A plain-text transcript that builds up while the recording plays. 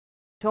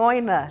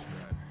Join us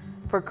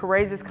for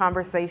Courageous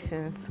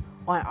Conversations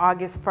on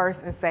August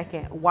 1st and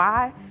 2nd.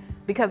 Why?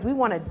 Because we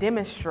want to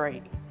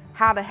demonstrate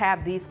how to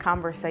have these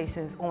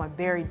conversations on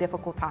very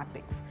difficult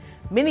topics.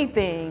 Many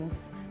things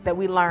that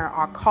we learn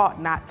are caught,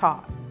 not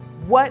taught.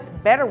 What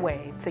better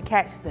way to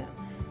catch them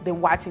than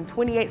watching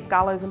 28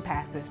 scholars and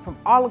pastors from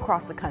all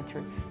across the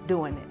country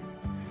doing it?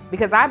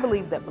 Because I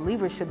believe that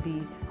believers should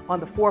be on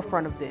the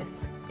forefront of this.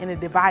 In a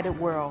divided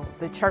world,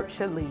 the church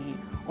should lead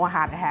on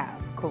how to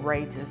have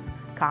courageous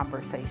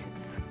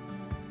conversations.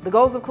 The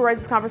goals of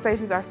Courageous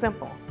Conversations are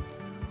simple.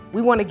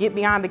 We want to get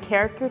beyond the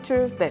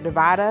caricatures that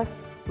divide us.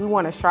 We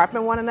want to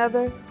sharpen one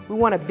another. We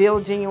want to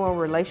build genuine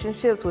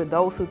relationships with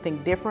those who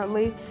think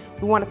differently.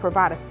 We want to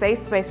provide a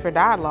safe space for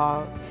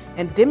dialogue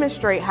and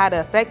demonstrate how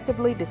to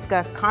effectively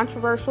discuss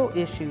controversial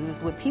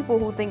issues with people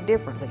who think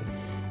differently,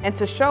 and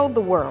to show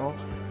the world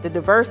the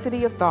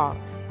diversity of thought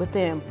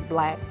within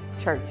Black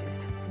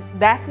churches.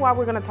 That's why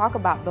we're going to talk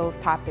about those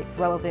topics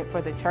relevant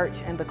for the church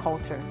and the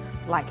culture,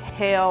 like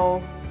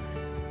hell,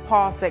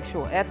 Paul's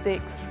sexual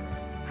ethics,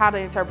 how to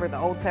interpret the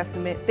Old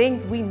Testament,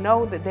 things we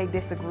know that they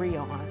disagree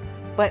on,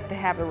 but to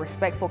have a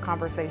respectful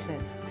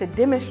conversation to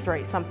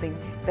demonstrate something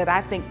that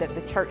I think that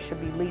the church should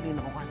be leading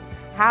on,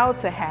 how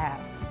to have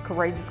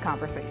courageous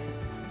conversations.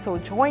 So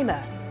join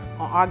us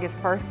on August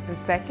 1st and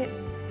 2nd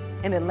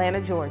in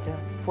Atlanta, Georgia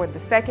for the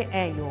second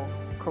annual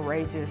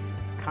Courageous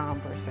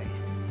Conversations.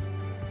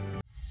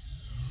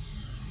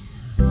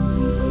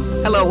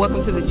 Hello,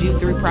 welcome to the Jude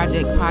 3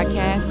 Project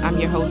podcast. I'm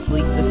your host,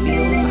 Lisa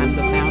Fields. I'm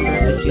the founder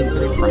of the Jude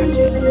 3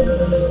 Project.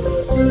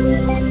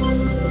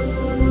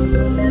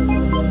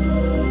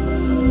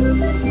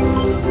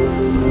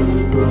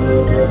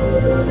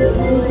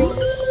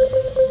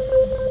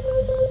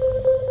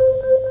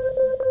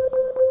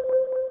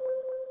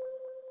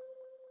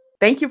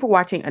 Thank you for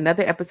watching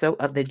another episode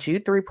of the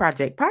Jude 3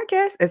 Project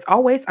podcast. As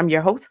always, I'm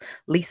your host,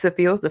 Lisa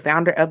Fields, the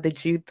founder of the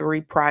Jude 3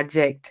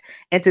 Project.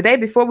 And today,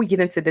 before we get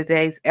into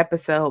today's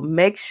episode,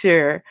 make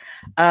sure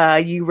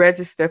you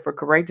register for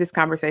Courageous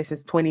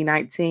Conversations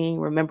 2019.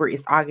 Remember,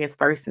 it's August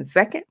 1st and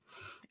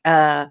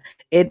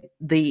 2nd.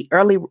 The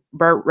early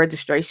bird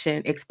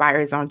registration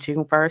expires on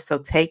June 1st, so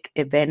take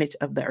advantage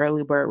of the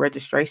early bird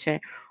registration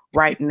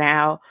right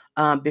now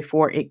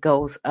before it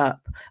goes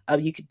up.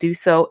 You could do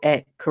so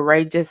at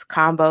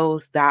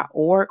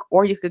courageousconvos.org,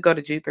 or you could go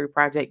to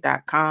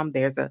jude3project.com.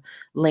 There's a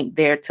link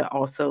there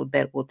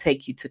that will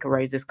take you to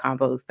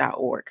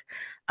courageousconvos.org.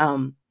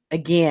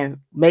 Again,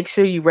 make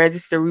sure you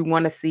register. We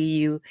want to see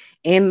you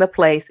in the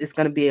place. It's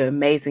going to be an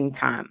amazing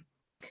time.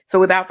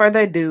 So without further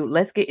ado,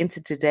 let's get into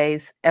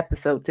today's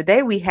episode.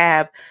 Today we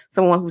have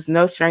someone who's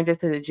no stranger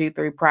to the Jude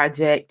 3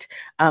 Project.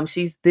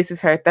 This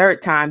is her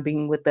third time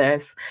being with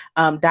us,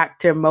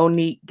 Dr.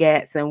 Monique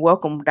Gadsden.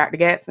 Welcome, Dr.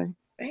 Gadsden.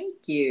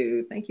 Thank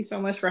you. Thank you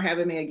so much for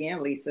having me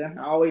again, Lisa.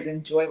 I always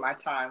enjoy my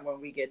time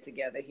when we get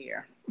together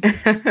here.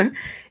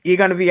 You're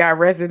going to be our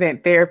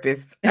resident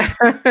therapist.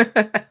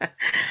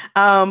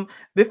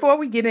 Before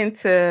we get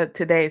into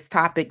today's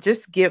topic,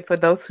 just for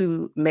those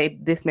who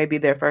this may be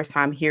their first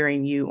time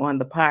hearing you on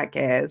the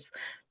podcast,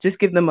 just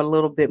give them a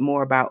little bit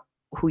more about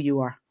who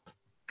you are.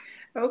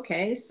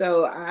 Okay,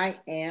 so I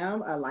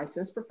am a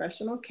licensed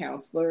professional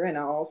counselor, and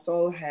I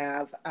also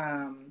have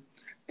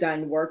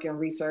done work and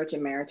research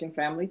in marriage and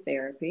family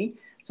therapy.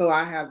 So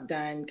I have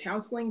done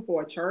counseling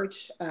for a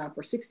church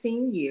for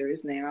 16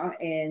 years now,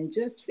 and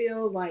just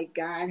feel like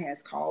God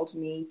has called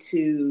me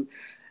to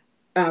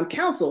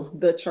counsel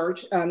the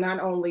church, not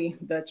only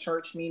the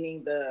church,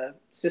 meaning the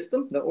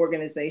system, the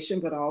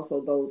organization, but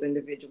also those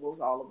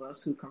individuals, all of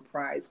us who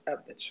comprise of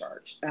the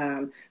church.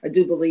 I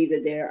do believe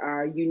that there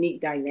are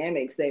unique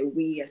dynamics that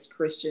we as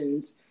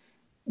Christians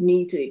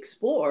need to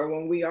explore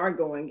when we are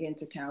going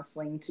into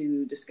counseling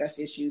to discuss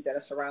issues that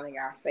are surrounding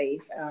our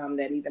faith,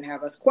 that even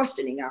have us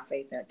questioning our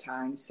faith at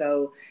times.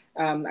 So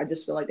I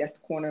just feel like that's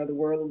the corner of the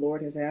world the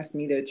Lord has asked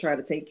me to try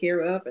to take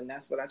care of, and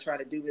that's what I try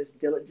to do as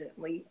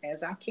diligently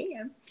as I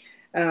can.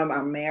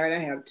 I'm married. I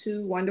have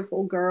two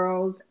wonderful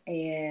girls,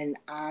 and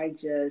I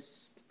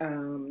just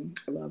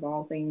love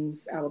all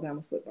things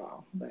Alabama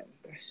football. But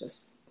that's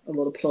just a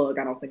little plug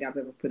I don't think I've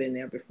ever put in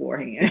there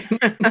beforehand.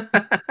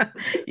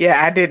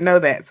 Yeah, I didn't know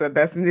that. So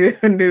that's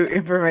new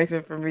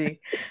information for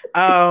me.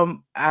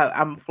 I'm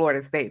a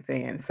Florida State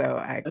fan, so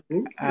I'm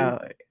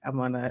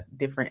on a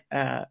different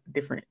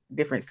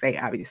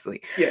state,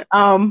 obviously. Yeah.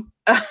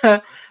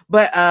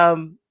 But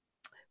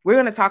we're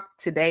going to talk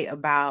today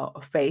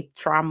about faith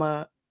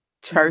trauma,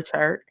 church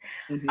hurt.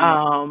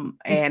 Mm-hmm.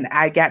 And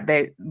I got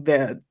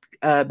the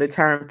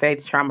term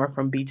faith trauma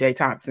from BJ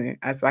Thompson.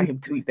 I saw him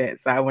tweet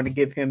that, so I want to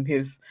give him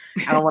his.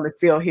 I don't want to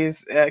steal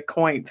his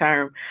coined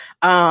term,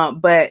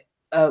 but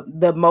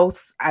the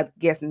most, I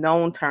guess,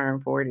 known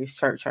term for it is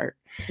church hurt.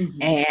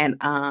 Mm-hmm. And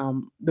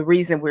the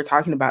reason we're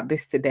talking about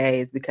this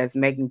today is because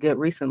Megan Good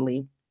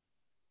recently,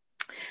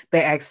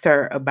 they asked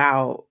her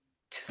about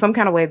some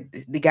kind of way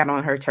they got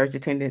on her church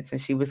attendance,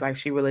 and she was like,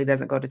 she really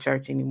doesn't go to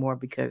church anymore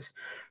because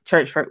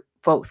church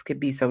folks could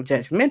be so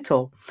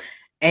judgmental.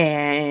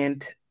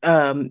 And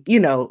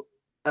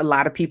a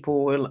lot of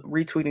people were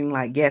retweeting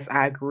like, yes,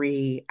 I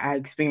agree. I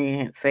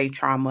experienced faith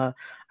trauma.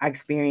 I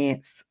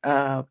experienced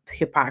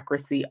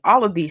hypocrisy,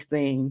 all of these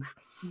things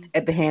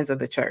at the hands of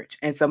the church.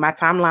 And so my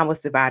timeline was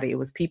divided. It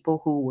was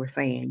people who were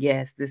saying,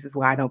 yes, this is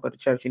why I don't go to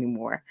church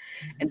anymore.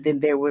 Mm-hmm. And then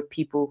there were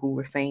people who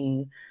were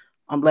saying,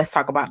 let's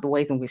talk about the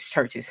ways in which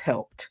church has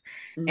helped.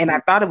 Mm-hmm. And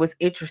I thought it was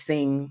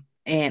interesting.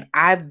 And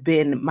I've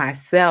been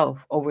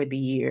myself over the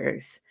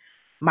years,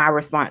 my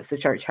response to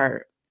church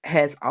hurt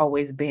has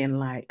always been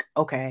like,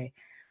 okay,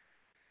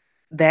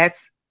 that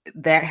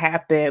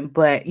happened,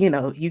 but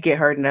you get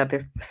hurt in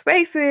other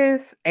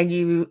spaces and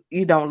you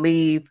don't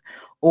leave,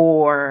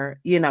 or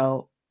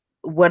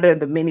what are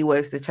the many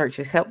ways the church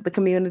has helped the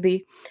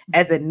community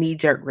as a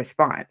knee-jerk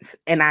response.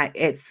 And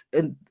it's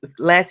in the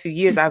last few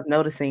years I've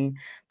noticing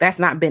that's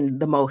not been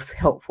the most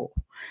helpful.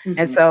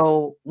 And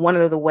so one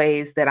of the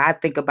ways that I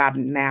think about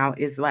it now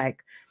is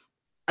like,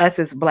 us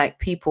as Black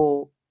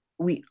people,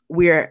 the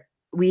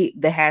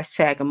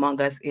hashtag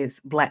among us is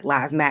Black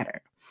Lives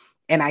Matter.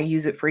 And I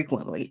use it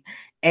frequently.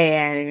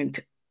 And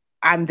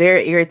I'm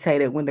very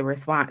irritated when the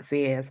response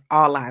is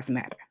all lives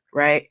matter,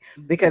 right?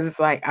 Because it's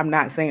like, I'm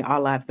not saying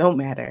all lives don't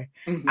matter.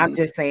 I'm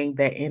just saying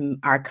that in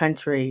our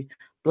country,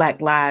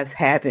 Black lives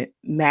haven't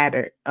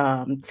mattered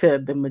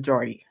to the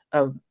majority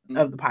of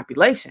the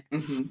population.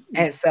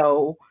 And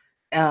so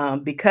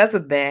because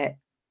of that,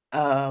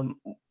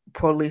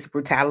 police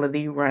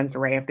brutality runs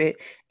rampant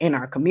in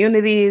our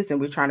communities, and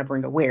we're trying to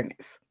bring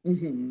awareness.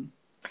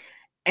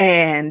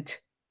 And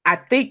I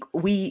think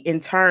we, in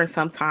turn,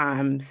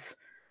 sometimes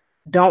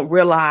don't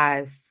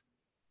realize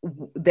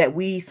that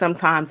we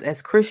sometimes,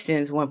 as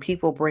Christians, when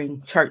people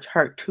bring church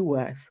hurt to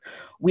us,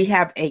 we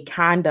have a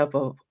kind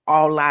of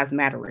all lives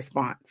matter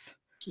response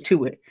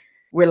to it.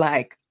 We're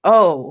like,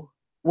 oh,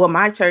 well,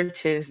 my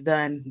church has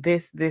done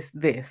this.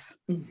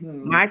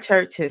 My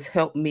church has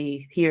helped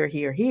me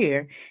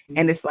here.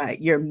 And it's like,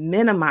 you're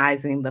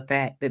minimizing the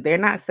fact that they're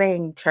not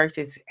saying church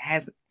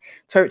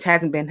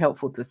hasn't been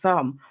helpful to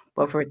some,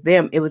 but for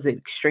them, it was an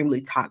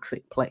extremely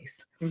toxic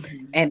place.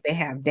 And they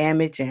have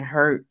damage and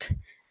hurt,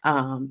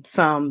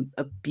 some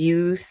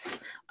abuse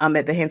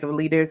at the hands of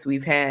leaders.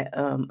 We've had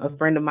a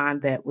friend of mine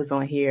that was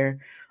on here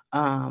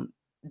that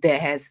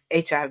has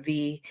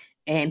HIV,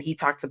 and he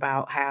talks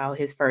about how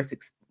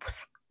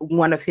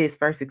one of his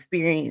first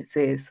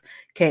experiences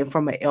came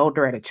from an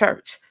elder at a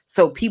church.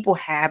 So people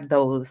have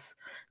those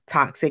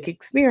toxic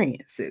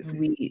experiences.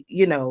 We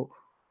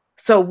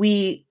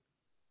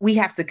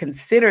have to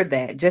consider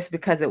that just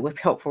because it was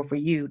helpful for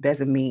you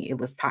doesn't mean it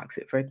was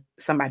toxic for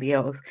somebody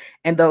else.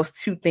 And those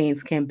two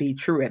things can be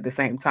true at the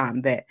same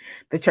time, that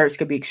the church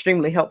could be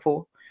extremely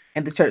helpful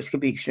and the church could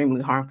be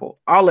extremely harmful,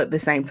 all at the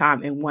same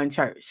time in one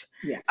church.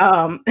 Yes.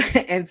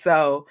 And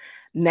so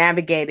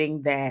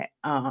navigating that.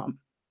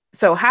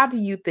 So how do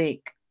you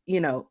think,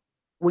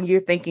 when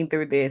you're thinking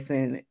through this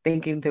and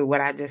thinking through what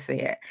I just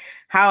said,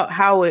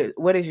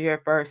 what is your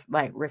first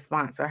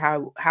response, or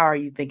how are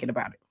you thinking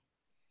about it?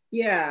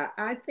 Yeah,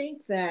 I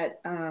think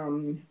that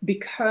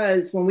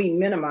because when we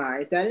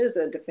minimize, that is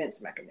a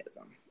defense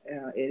mechanism.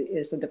 It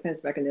is a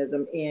defense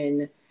mechanism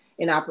in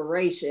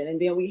operation. And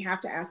then we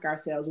have to ask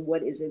ourselves,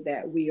 what is it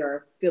that we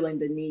are feeling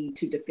the need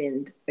to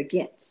defend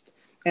against?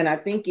 And I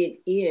think it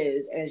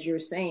is, as you're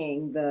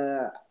saying,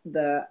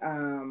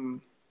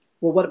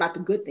 well, what about the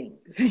good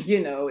things?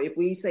 If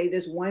we say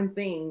this one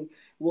thing,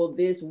 will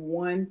this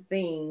one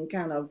thing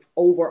kind of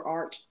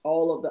overarch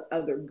all of the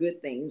other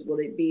good things? Will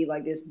it be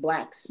like this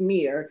black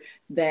smear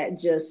that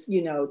just,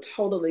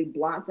 totally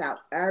blots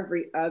out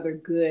every other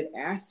good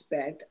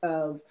aspect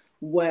of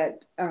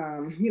what,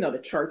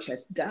 the church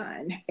has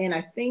done? And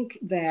I think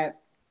that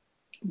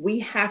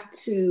we have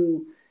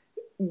to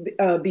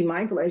be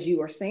mindful, as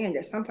you are saying,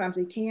 that sometimes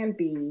it can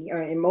be,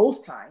 and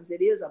most times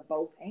it is a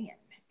both and.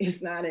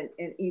 It's not an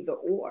either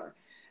or.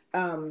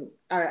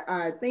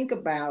 I think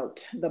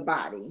about the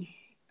body.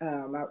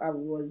 I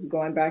was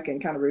going back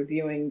and kind of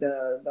reviewing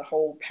the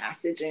whole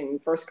passage in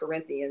 1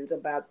 Corinthians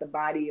about the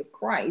body of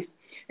Christ.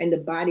 And the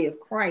body of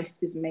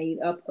Christ is made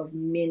up of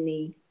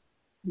many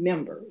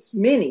members.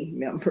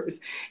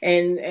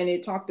 And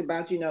it talked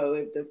about,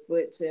 if the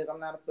foot says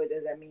I'm not a foot,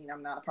 does that mean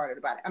I'm not a part of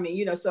the body? I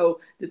mean, so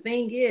the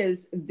thing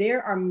is,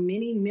 there are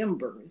many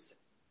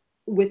members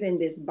within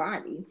this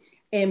body.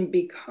 And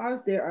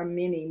because there are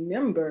many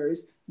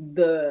members, and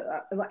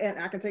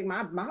I can take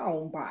my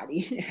own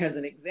body as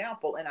an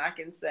example, and I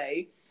can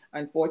say,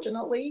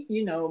 unfortunately,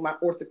 my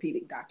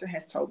orthopedic doctor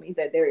has told me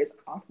that there is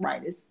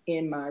arthritis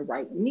in my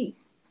right knee.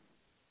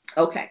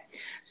 Okay,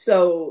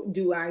 so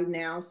do I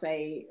now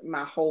say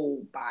my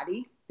whole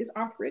body is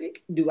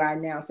arthritic? Do I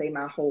now say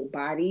my whole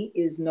body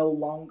is no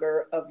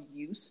longer of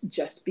use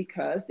just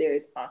because there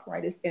is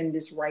arthritis in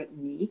this right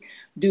knee?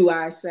 Do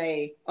I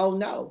say, oh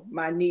no,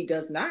 my knee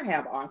does not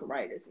have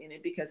arthritis in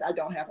it because I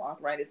don't have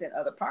arthritis in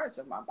other parts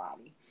of my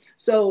body?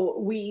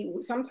 So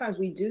sometimes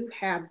we do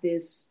have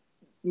this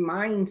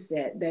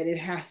mindset that it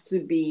has to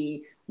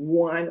be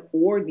one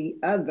or the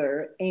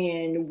other,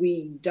 and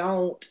we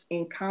don't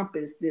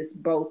encompass this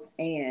both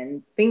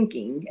and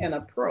thinking and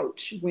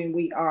approach when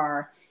we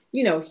are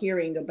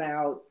hearing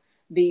about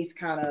these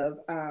kind of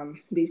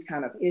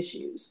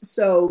issues.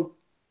 So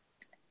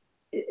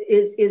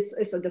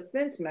it's a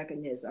defense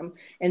mechanism.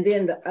 And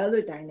then the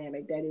other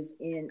dynamic that is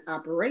in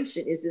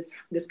operation is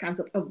this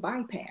concept of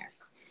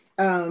bypass.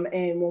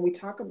 And when we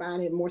talk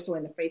about it more so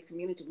in the faith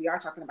community, we are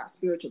talking about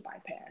spiritual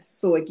bypass.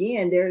 So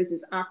again, there is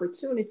this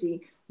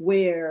opportunity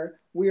where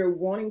we're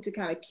wanting to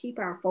kind of keep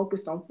our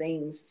focus on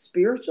things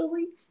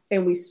spiritually,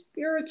 and we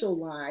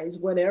spiritualize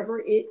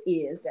whatever it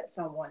is that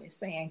someone is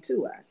saying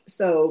to us.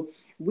 So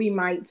we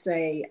might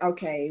say,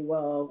 okay,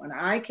 well, when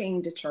I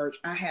came to church,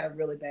 I had a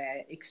really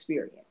bad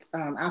experience.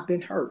 I've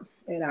been hurt,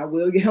 and I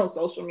will get on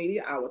social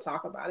media. I will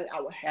talk about it.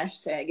 I will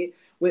hashtag it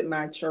with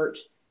my church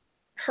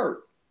hurt.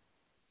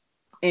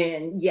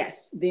 And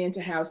yes, then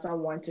to have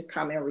someone to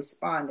come and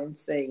respond and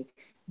say,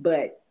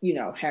 but,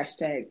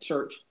 hashtag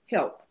church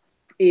help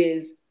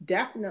is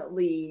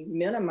definitely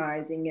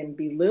minimizing and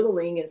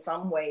belittling in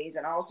some ways,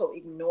 and also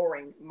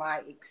ignoring my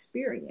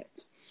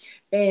experience.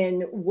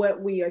 And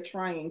what we are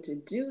trying to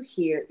do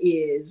here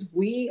is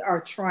we are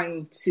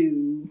trying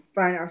to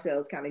find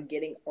ourselves kind of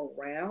getting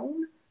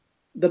around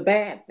the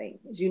bad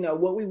things.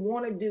 What we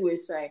want to do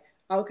is say,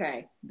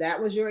 okay,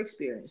 that was your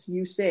experience.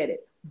 You said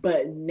it.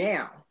 But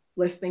now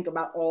let's think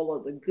about all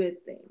of the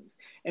good things.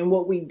 And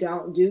what we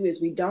don't do is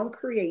we don't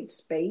create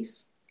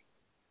space,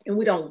 and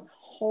we don't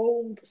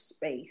hold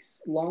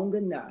space long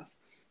enough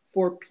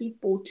for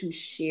people to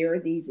share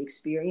these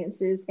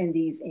experiences and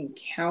these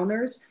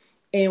encounters.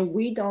 And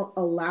we don't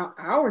allow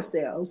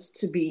ourselves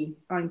to be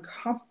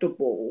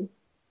uncomfortable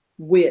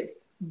with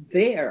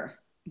their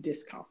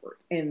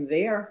discomfort and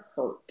their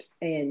hurt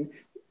and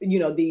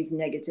these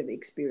negative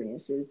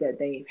experiences that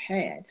they've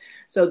had.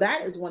 So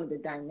that is one of the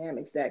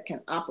dynamics that can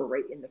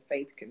operate in the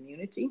faith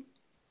community.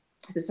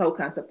 It's this whole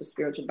concept of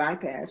spiritual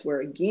bypass,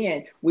 where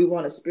again, we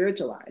want to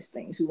spiritualize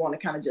things. We want to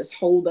kind of just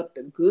hold up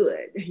the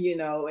good,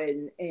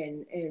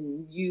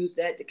 and use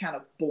that to kind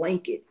of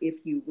blanket,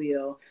 if you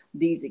will,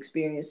 these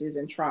experiences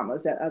and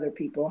traumas that other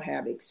people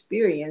have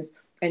experienced.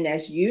 And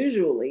that's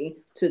usually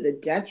to the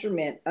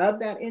detriment of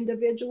that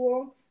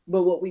individual.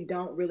 But what we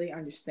don't really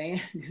understand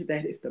is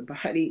that if the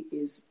body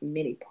is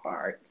many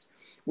parts,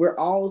 we're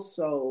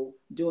also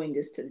doing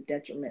this to the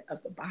detriment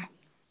of the body.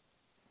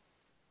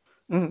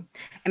 Mm.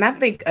 And I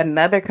think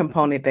another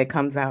component that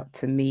comes out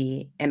to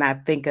me and I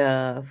think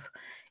of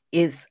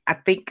is I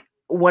think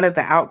one of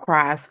the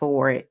outcries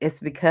for it is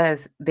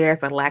because there's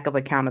a lack of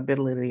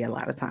accountability a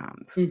lot of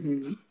times.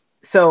 Mm-hmm.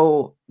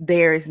 So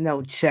there is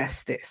no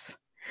justice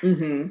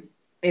Mm-hmm.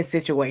 in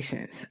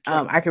situations.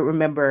 I can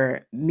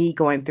remember me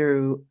going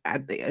through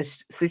a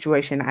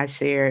situation I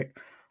shared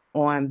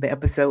on the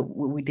episode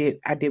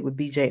I did with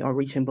BJ on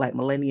Reaching Black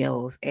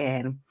Millennials,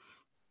 and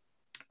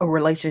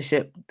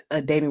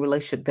a dating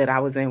relationship that I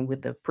was in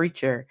with a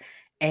preacher,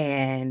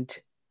 and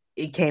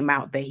it came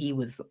out that he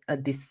was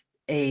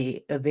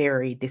a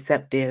very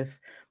deceptive,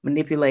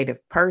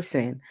 manipulative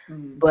person.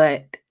 Mm-hmm.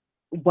 But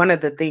one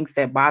of the things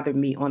that bothered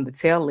me on the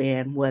tail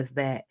end was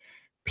that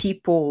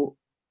people,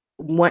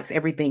 once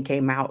everything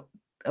came out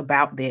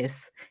about this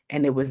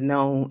and it was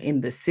known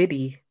in the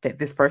city that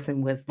this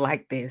person was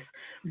like this,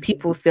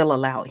 people still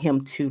allowed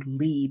him to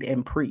lead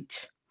and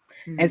preach.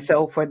 Mm-hmm. And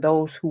so for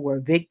those who were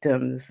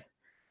victims,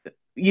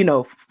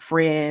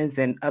 friends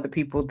and other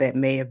people that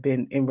may have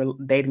been in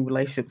dating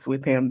relationships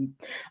with him,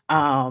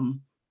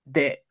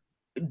 that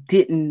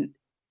didn't,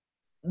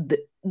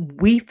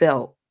 we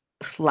felt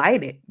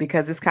slighted,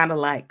 because it's kind of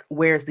like,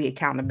 where's the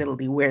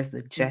accountability? Where's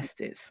the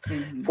justice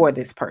for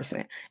this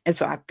person? And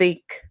so I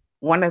think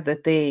one of the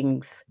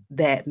things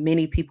that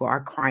many people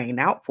are crying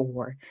out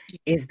for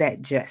is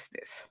that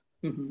justice.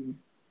 Mm-hmm.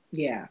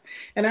 Yeah.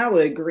 And I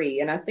would agree.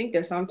 And I think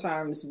that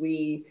sometimes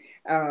we,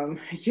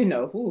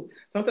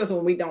 sometimes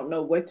when we don't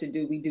know what to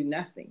do, we do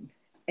nothing.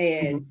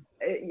 And,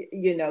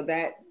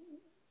 that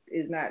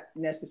is not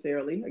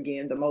necessarily,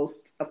 again, the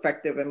most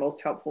effective and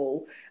most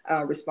helpful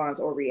response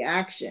or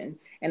reaction.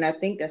 And I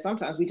think that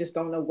sometimes we just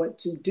don't know what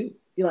to do.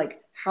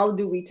 Like, how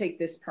do we take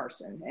this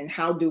person, and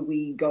how do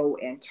we go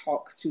and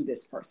talk to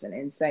this person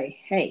and say,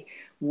 hey,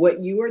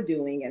 what you are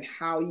doing and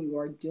how you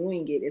are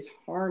doing it is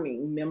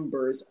harming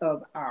members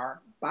of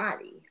our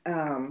body.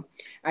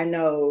 I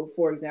know,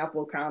 for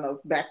example, kind of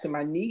back to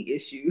my knee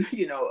issue,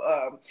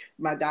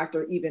 my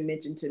doctor even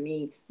mentioned to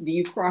me, do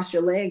you cross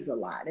your legs a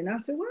lot? And I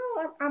said,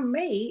 well, I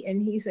may.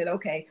 And he said,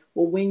 okay,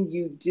 well, when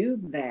you do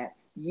that,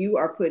 you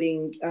are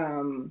putting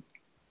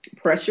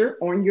pressure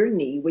on your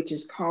knee, which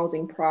is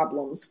causing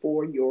problems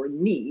for your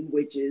knee,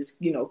 which is,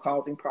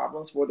 causing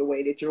problems for the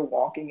way that you're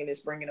walking, and it's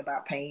bringing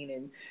about pain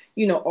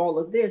and, all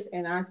of this.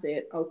 And I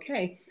said,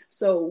 okay,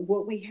 so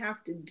what we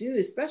have to do,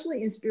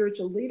 especially in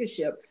spiritual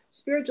leadership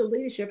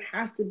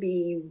has to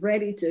be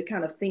ready to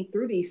kind of think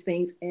through these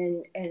things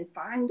and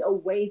find a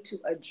way to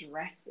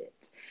address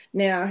it.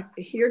 Now,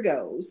 here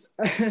goes.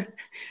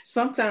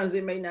 Sometimes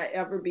it may not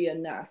ever be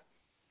enough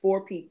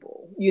for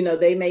people. You know,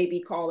 they may be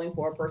calling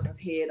for a person's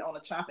head on a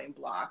chopping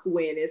block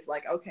when it's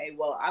like, okay,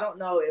 well, I don't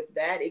know if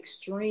that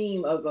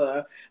extreme of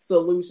a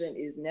solution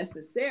is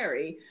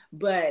necessary.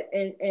 But,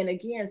 and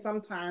again,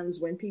 sometimes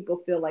when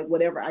people feel like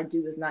whatever I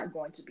do is not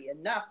going to be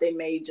enough, they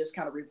may just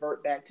kind of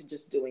revert back to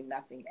just doing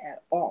nothing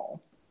at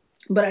all.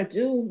 But I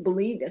do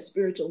believe that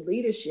spiritual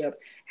leadership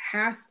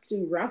has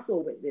to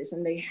wrestle with this,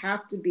 and they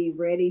have to be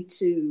ready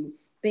to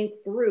think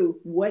through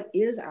what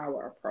is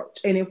our approach.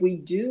 And if we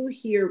do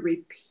hear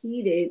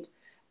repeated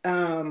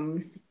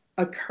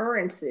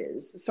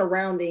occurrences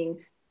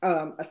surrounding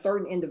a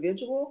certain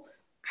individual,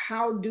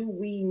 how do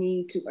we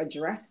need to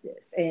address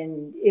this?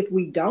 And if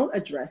we don't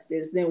address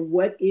this, then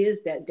what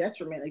is that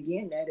detriment?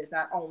 Again, that is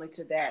not only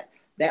to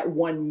that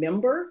one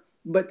member,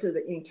 but to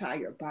the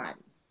entire body.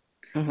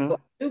 Mm-hmm. So I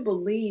do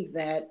believe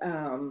that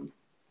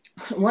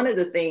one of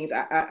the things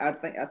I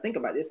think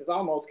about this is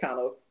almost kind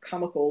of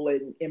comical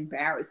and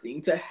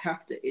embarrassing to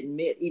have to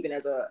admit, even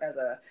as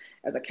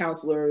a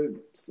counselor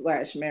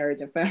 /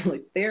 marriage and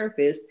family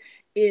therapist,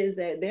 is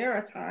that there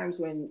are times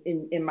when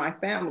in my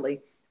family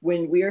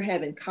when we're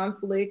having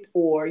conflict,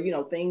 or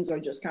things are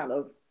just kind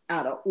of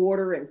out of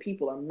order and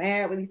people are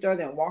mad with each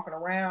other and walking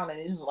around and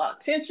there's a lot of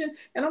tension,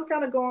 and I'm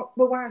kind of going,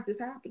 but why is this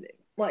happening?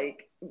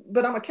 Like,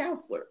 but I'm a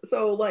counselor,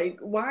 so like,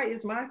 why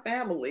is my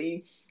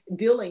family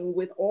dealing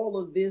with all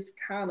of this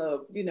kind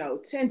of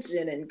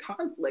tension and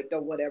conflict,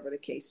 or whatever the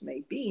case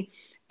may be?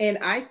 And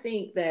I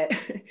think that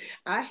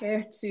I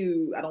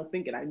don't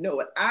think it, I know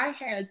it, I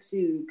had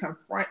to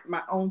confront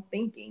my own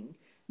thinking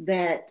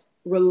that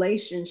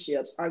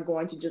relationships are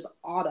going to just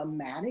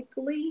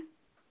automatically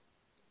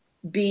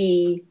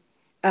be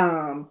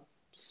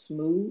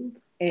smooth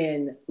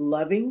and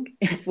loving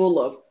and full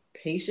of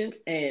patience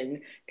and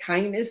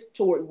kindness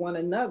toward one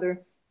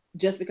another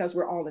just because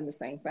we're all in the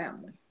same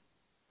family.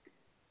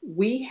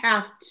 I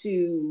had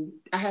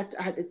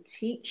to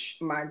teach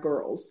my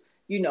girls,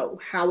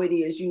 how it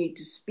is you need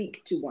to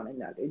speak to one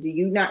another. Do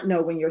you not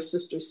know when your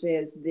sister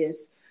says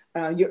this,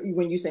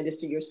 when you say this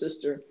to your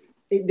sister,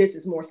 this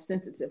is more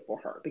sensitive for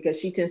her because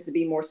she tends to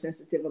be more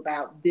sensitive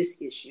about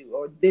this issue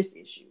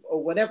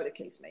or whatever the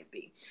case may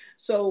be.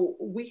 So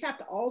we have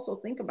to also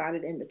think about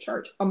it in the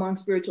church among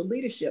spiritual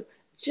leadership.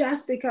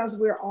 Just because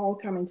we're all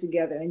coming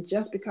together and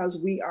just because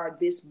we are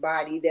this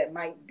body that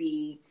might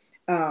be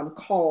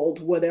called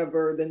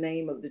whatever the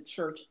name of the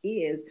church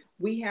is,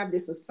 we have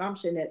this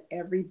assumption that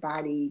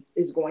everybody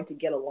is going to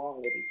get along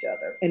with each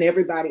other and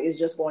everybody is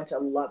just going to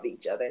love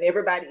each other and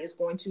everybody is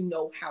going to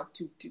know how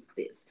to do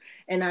this.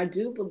 And I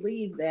do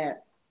believe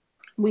that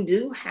we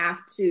do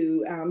have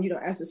to,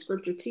 as the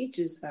scripture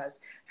teaches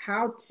us,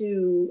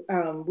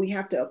 we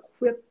have to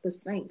equip the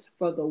saints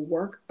for the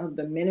work of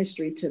the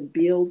ministry to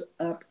build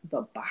up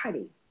the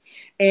body.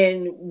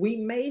 And we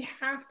may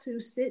have to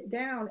sit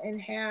down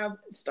and have,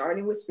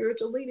 starting with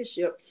spiritual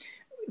leadership,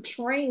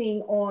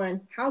 training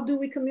on how do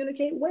we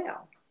communicate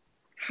well?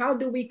 How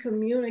do we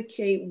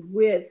communicate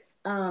with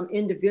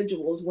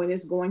individuals when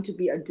it's going to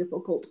be a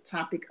difficult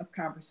topic of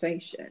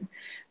conversation?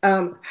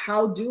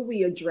 How do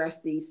we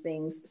address these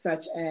things,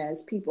 such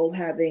as people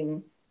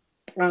having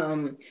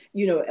a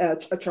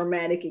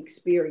traumatic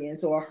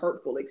experience or a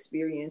hurtful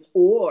experience,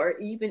 or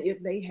even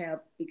if they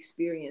have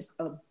experienced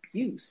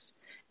abuse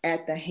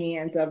at the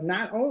hands of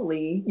not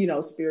only,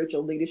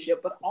 spiritual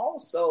leadership, but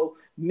also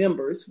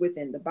members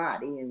within the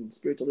body. And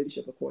spiritual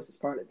leadership, of course, is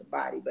part of the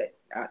body, but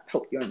I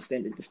hope you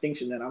understand the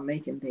distinction that I'm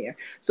making there.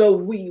 So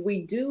we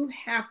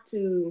have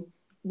to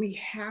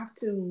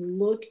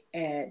look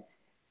at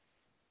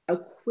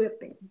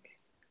equipping,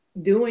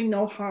 doing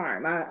no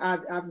harm.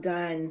 I've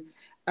done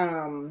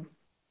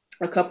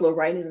a couple of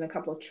writings and a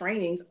couple of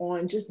trainings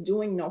on just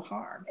doing no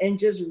harm, and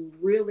just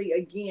really,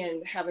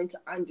 again, having to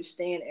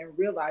understand and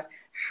realize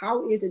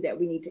how is it that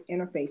we need to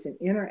interface and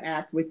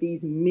interact with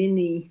these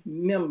many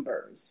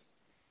members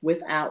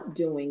without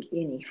doing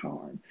any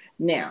harm.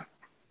 Now,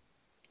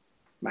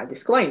 my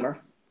disclaimer,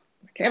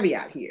 my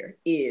caveat here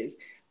is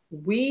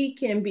we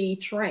can be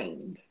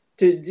trained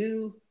to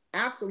do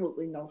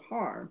absolutely no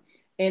harm.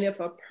 And if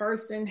a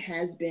person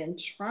has been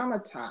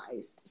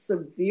traumatized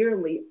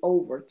severely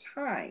over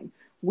time,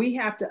 we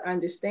have to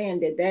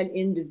understand that that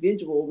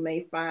individual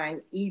may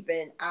find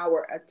even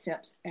our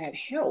attempts at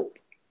help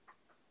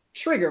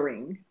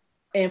triggering,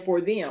 and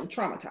for them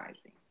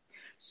traumatizing.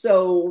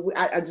 So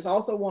I just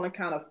also want to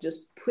kind of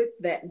just put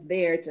that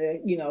there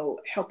to,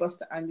 help us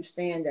to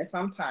understand that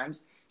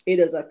sometimes it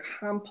is a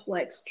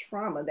complex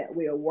trauma that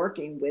we are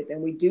working with,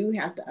 and we do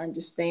have to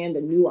understand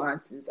the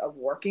nuances of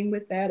working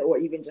with that, or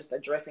even just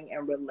addressing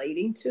and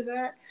relating to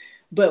that.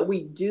 But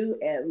we do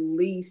at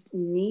least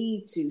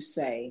need to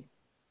say,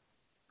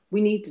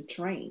 we need to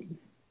train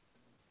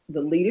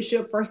the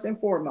leadership first and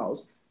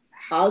foremost,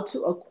 how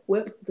to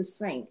equip the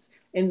saints,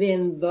 and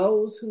then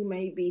those who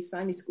may be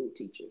Sunday school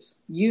teachers,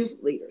 youth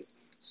leaders,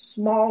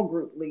 small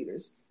group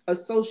leaders,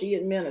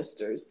 associate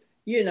ministers,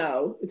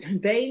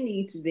 they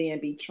need to then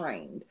be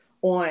trained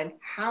on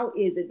how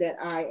is it that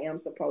I am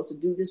supposed to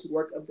do this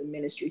work of the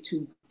ministry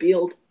to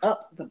build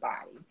up the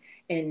body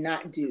and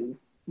not do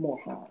more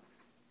harm.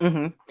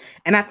 hmm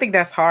And I think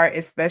that's hard,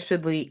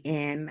 especially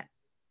in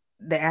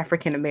the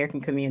African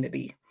American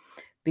community,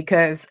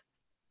 because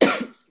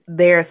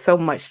there's so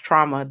much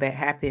trauma that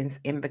happens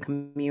in the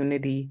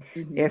community.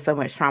 Mm-hmm. There's so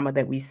much trauma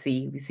that we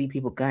see. We see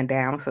people gunned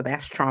down, so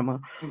that's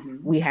trauma. Mm-hmm.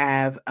 We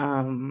have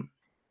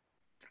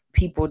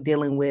people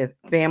dealing with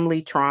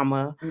family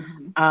trauma.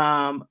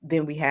 Mm-hmm.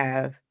 Then we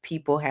have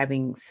people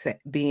having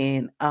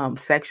being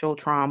sexual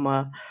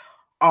trauma,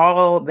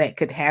 all that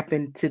could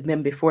happen to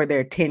them before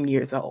they're 10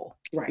 years old.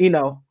 Right. You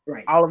know,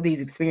 Right. all of these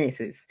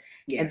experiences.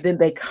 And Yes. then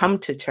they come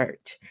to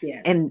church,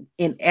 Yes. and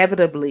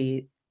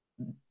inevitably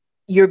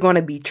you're going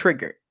to be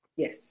triggered.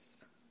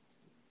 Yes.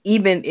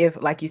 Even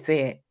if, like you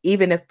said,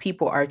 even if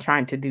people are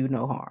trying to do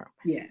no harm,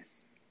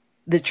 Yes.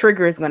 the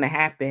trigger is going to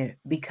happen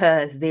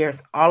because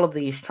there's all of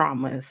these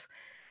traumas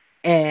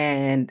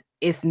and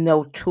it's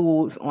no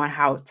tools on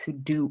how to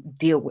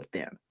deal with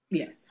them.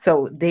 Yes.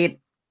 So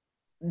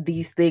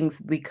these things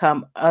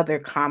become other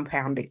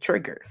compounded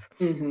triggers,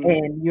 Mm-hmm.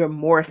 and you're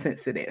more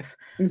sensitive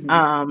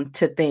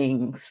to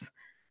things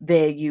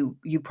than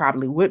you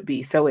probably would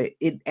be. So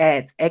it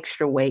adds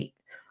extra weight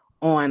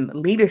on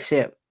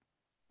leadership,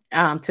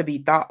 to be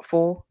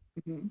thoughtful,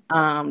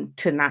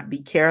 to not be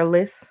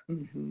careless,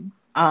 Mm-hmm.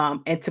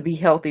 and to be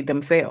healthy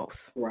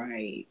themselves.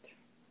 Right.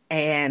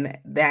 And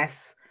that's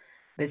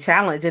the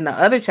challenge. And the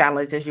other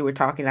challenge, as you were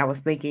talking, I was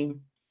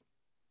thinking,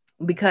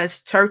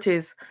 because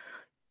churches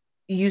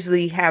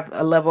usually have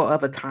a level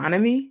of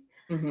autonomy,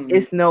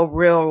 it's no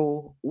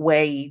real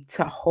way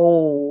to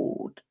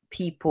hold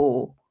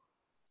people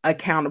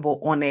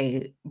accountable on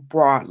a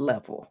broad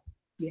level.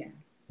 Yeah.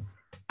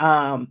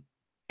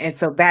 And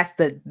so that's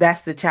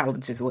the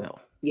challenge as well.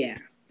 Yeah.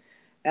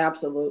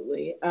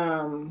 Absolutely.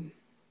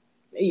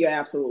 You're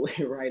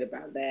absolutely right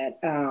about that.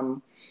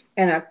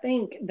 And I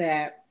think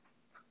that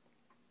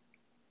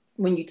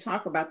when you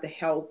talk about the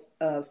health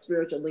of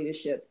spiritual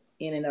leadership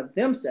in and of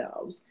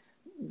themselves,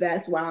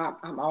 that's why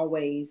I'm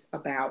always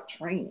about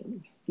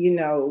training. You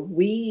know,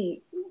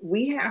 we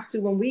have to,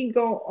 when we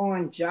go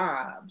on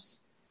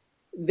jobs,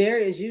 there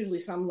is usually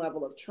some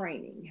level of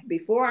training.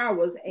 Before I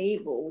was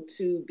able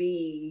to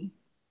be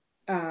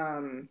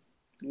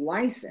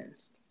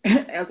licensed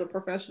as a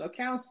professional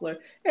counselor,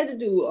 I had to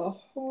do a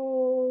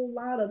whole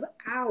lot of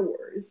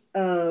hours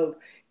of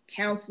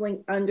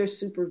counseling under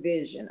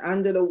supervision,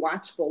 under the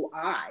watchful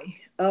eye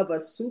of a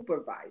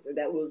supervisor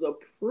that was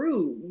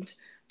approved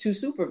to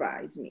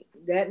supervise me.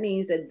 That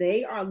means that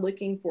they are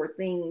looking for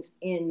things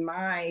in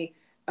my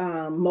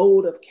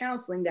mode of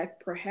counseling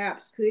that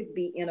perhaps could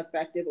be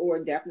ineffective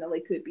or definitely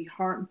could be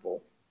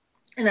harmful.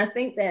 And I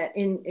think that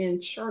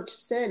in church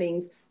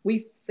settings,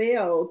 we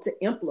fail to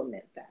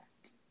implement that.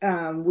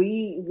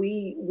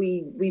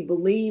 We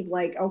believe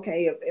like,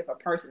 okay, if a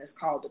person is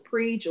called to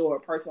preach or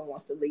a person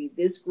wants to lead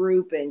this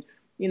group, and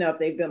you know, if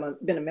they've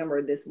been a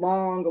member this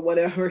long or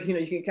whatever, you know,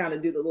 you can kind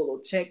of do the little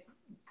check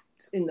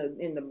in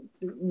the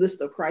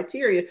list of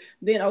criteria.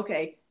 Then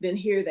okay, then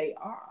here they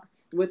are,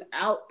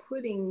 without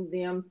putting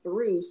them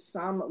through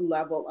some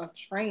level of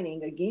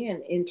training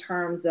again in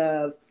terms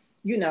of,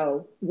 you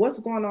know, what's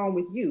going on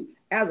with you.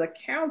 As a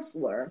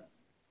counselor,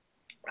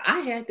 I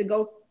had to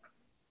go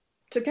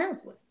to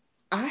counseling.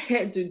 I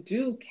had to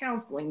do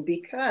counseling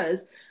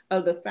because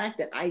of the fact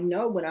that I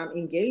know when I'm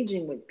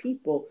engaging with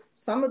people,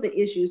 some of the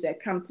issues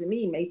that come to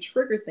me may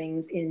trigger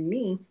things in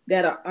me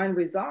that are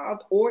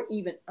unresolved or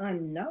even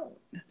unknown.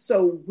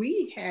 So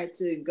we had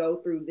to go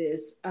through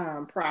this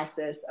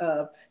process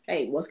of,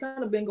 hey, what's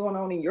kind of been going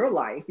on in your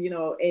life, you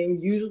know?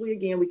 And usually,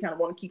 again, we kind of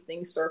want to keep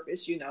things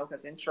surface, you know,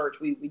 because in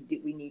church we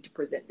need to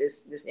present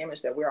this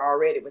image that we're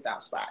already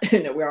without spot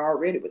and that we're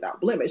already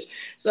without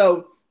blemish.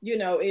 So you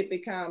know, it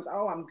becomes,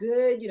 oh, I'm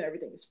good. You know,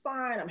 everything is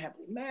fine. I'm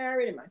happily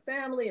married and my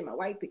family and my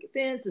white picket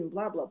fence and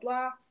blah, blah,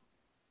 blah.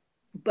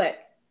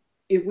 But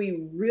if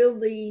we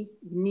really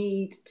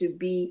need to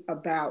be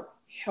about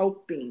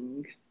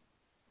helping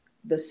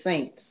the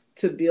saints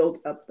to build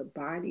up the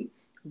body,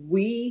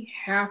 we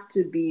have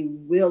to be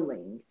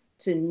willing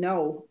to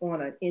know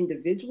on an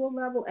individual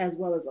level as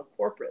well as a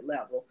corporate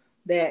level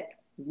that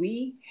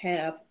we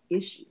have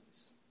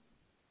issues.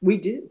 We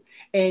do.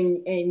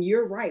 And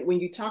you're right. When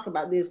you talk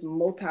about this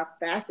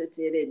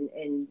multifaceted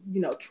and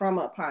you know,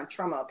 trauma upon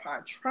trauma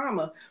upon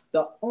trauma,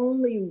 the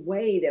only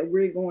way that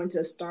we're going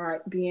to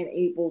start being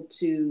able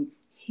to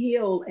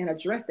heal and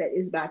address that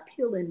is by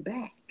peeling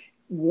back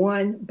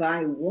one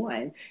by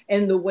one.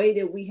 And the way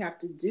that we have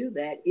to do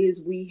that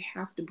is we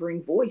have to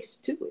bring voice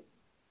to it.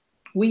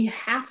 We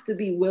have to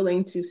be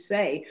willing to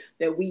say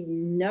that we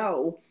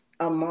know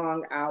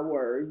among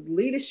our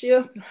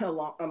leadership,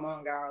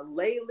 among our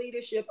lay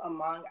leadership,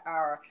 among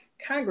our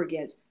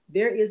congregants,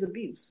 there is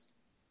abuse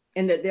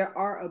and that there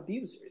are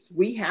abusers.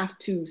 We have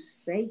to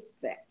say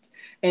that.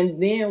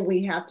 And then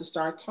we have to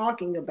start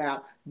talking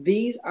about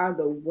these are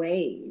the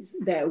ways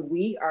that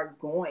we are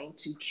going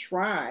to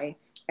try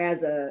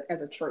as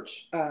a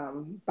church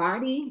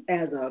body,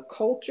 as a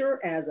culture,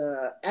 as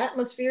a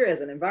atmosphere,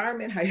 as an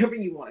environment, however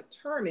you want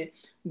to term it.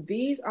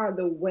 These are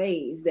the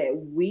ways that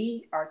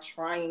we are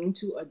trying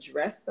to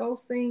address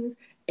those things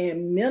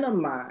and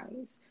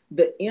minimize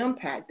the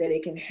impact that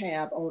it can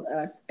have on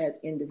us as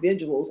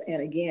individuals.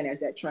 And again, as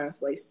that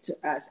translates to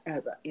us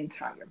as an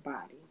entire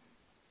body.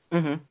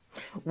 hmm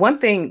one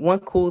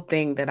cool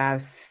thing that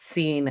I've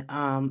seen,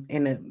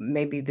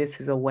 maybe this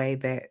is a way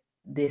that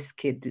this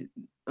could,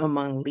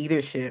 among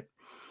leadership,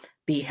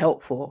 be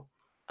helpful,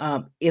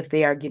 if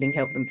they are getting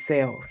help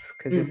themselves.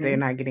 Because if they're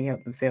Mm-hmm. not getting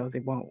help themselves,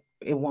 it won't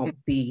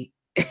be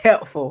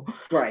helpful.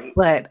 Right.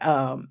 But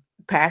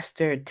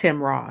Pastor Tim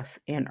Ross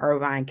in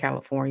Irvine,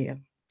 Texas.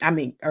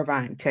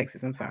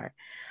 I'm sorry,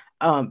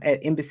 at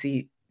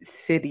Embassy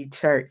City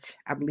Church,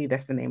 I believe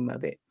that's the name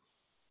of it.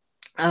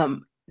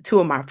 Two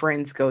of my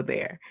friends go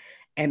there,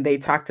 and they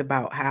talked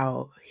about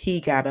how he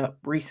got up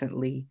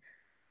recently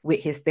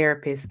with his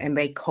therapist, and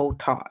they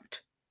co-taught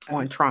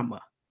on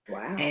trauma,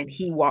 Wow. and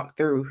he walked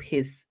through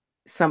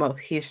some of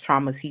his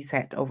traumas he's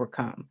had to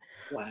overcome.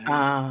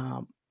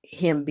 Wow.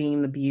 Him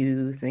being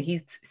abused, and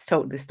he's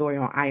told the story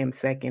on I Am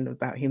Second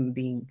about him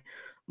being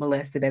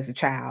molested as a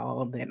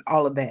child and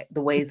all of that,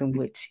 the ways in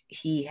which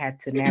he had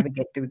to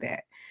navigate through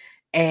that.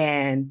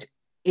 And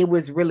it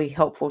was really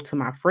helpful to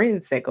my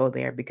friends that go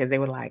there, because they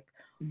were like,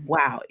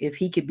 wow, if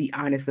he could be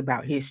honest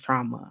about his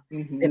trauma,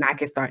 Mm-hmm. then I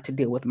can start to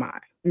deal with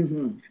mine.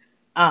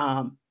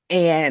 Mm-hmm.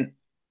 And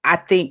I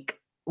think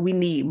we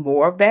need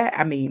more of that.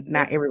 I mean,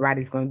 not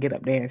everybody's going to get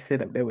up there and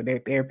sit up there with their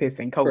therapist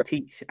and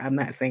co-teach. I'm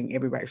not saying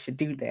everybody should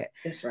do that.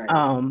 That's right.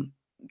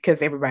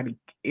 Because everybody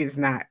is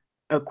not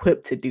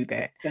equipped to do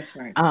that. That's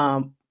right.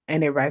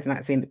 And everybody's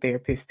not seeing the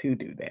therapist to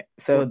do that.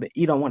 So that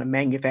you don't want to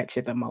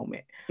manufacture the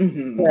moment.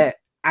 Mm-hmm. But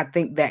I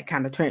think that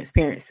kind of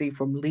transparency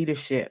from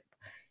leadership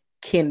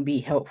can be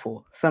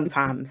helpful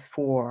sometimes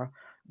for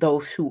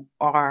those who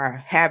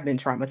have been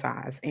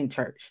traumatized in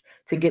church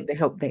to get the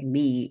help they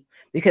need,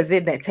 because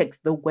then that takes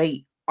the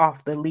weight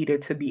off the leader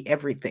to be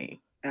everything.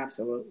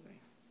 Absolutely.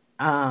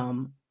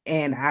 And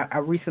I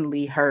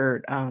recently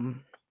heard,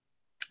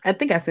 I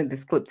think I sent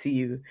this clip to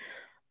you.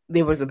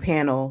 There was a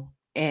panel,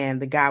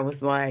 and the guy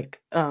was like,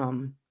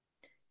 I've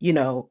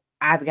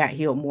got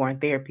healed more in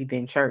therapy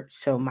than church.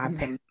 So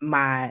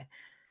my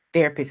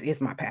therapist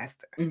is my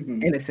pastor,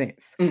 in a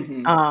sense.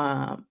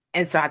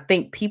 And so I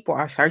think people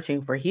are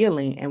searching for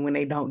healing, and when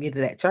they don't get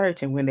it at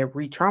church, and when they're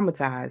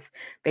re-traumatized,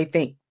 they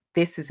think,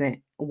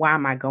 why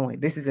am I going?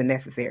 This isn't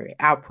necessary.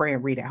 I'll pray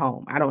and read at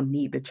home. I don't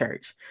need the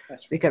church.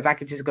 That's right. Because I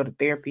could just go to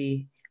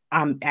therapy.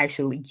 I'm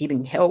actually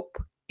getting help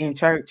in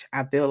church.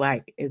 I feel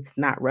like it's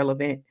not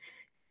relevant,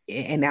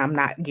 and I'm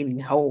not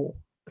getting whole.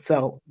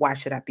 So why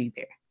should I be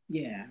there?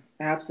 Yeah,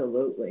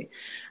 absolutely.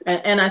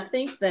 And I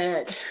think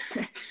that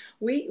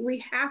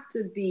we have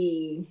to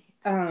be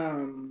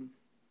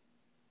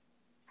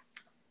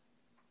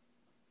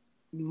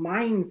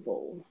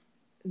mindful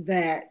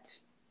that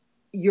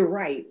you're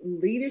right.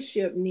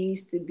 Leadership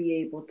needs to be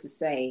able to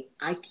say,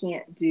 I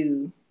can't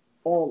do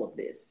all of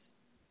this,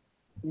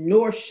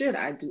 nor should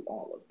I do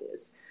all of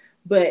this.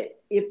 But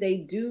if they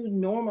do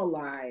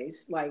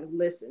normalize, like,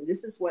 listen,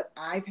 this is what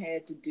I've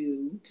had to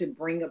do to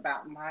bring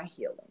about my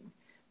healing,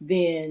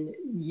 then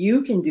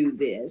you can do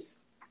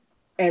this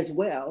as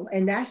well.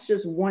 And that's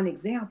just one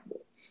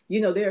example.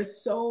 There are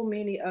so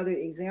many other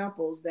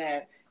examples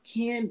that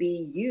can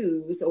be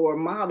used or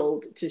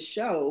modeled to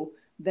show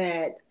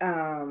that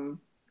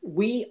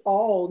we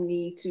all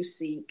need to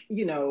seek,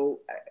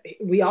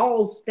 we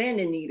all stand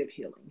in need of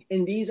healing.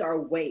 And these are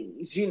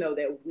ways,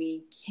 that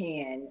we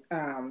can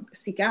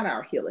seek out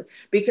our healing.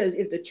 Because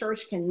if the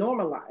church can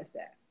normalize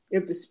that,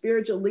 if the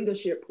spiritual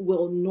leadership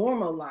will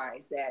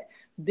normalize that,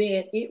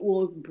 then it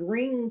will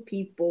bring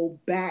people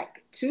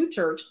back to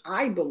church,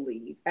 I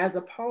believe, as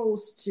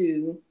opposed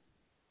to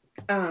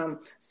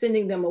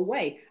sending them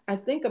away. I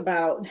think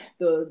about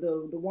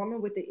the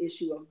woman with the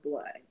issue of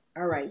blood.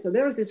 All right, so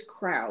there was this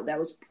crowd that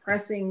was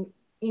pressing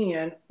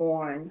in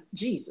on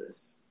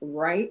Jesus,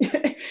 right?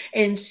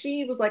 And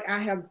she was like, I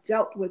have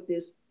dealt with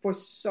this for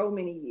so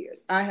many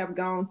years. I have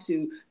gone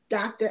to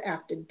doctor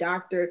after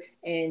doctor,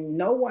 and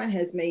no one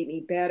has made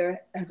me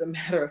better. As a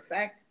matter of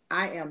fact,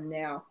 I am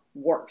now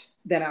worse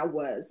than I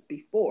was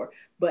before.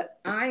 But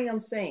I am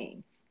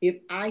saying, if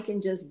I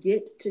can just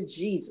get to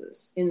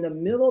Jesus in the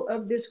middle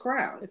of this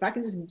crowd, if I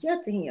can just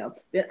get to him,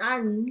 then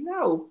I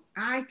know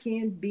I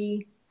can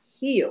be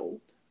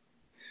healed.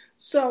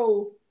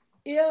 So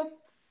if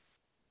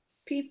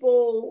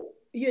people,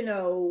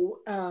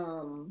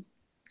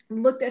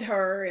 looked at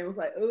her and was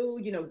like, oh,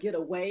 get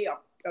away,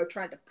 or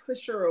tried to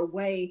push her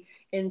away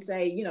and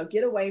say,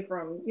 get away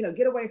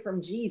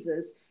from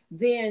Jesus,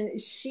 then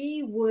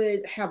she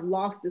would have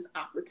lost this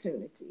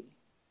opportunity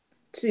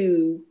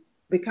to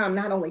become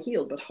not only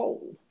healed, but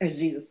whole, as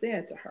Jesus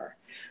said to her.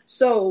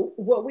 So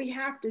what we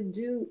have to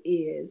do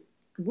is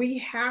we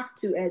have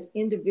to, as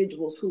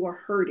individuals who are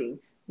hurting,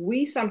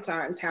 we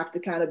sometimes have to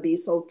kind of be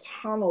so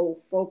tunnel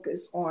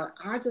focused on,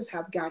 I just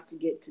have got to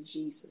get to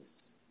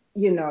Jesus.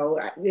 There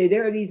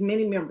are these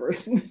many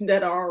members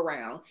that are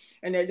around,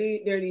 and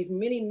there are these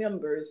many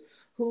members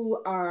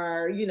who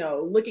are,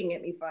 looking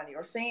at me funny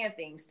or saying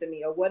things to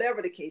me or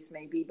whatever the case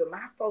may be. But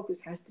my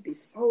focus has to be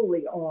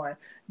solely on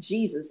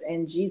Jesus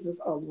and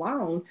Jesus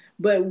alone.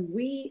 But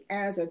we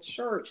as a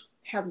church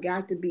have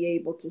got to be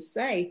able to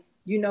say,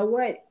 you know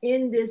what,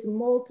 in this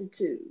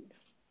multitude,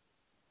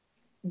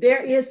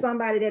 there is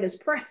somebody that is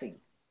pressing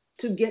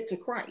to get to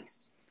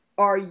Christ.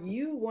 Are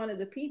you one of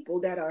the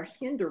people that are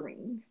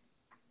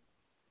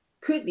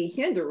could be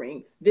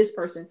hindering this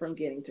person from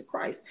getting to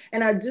Christ?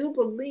 And I do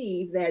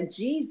believe that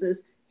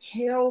Jesus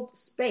held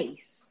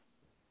space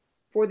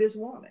for this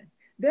woman.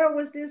 There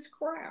was this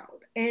crowd,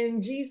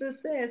 and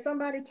Jesus said,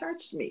 somebody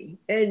touched me.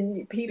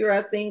 And Peter,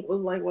 I think,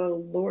 was like,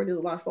 well, Lord, there's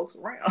a lot of folks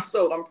around,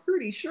 so I'm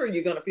pretty sure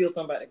you're going to feel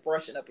somebody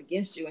brushing up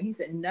against you. And he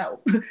said,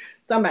 no,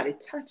 somebody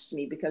touched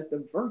me because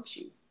the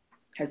virtue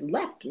has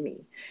left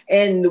me.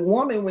 And the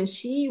woman, when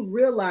she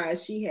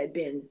realized she had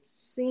been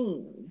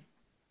seen,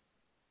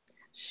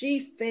 she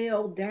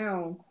fell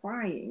down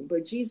crying.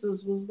 But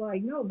Jesus was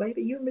like, no,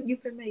 baby,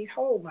 you've been made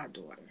whole, my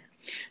daughter.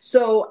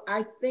 So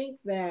I think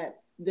that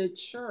the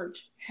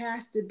church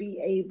has to be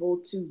able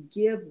to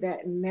give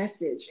that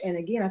message. And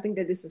again, I think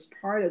that this is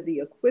part of the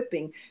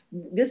equipping.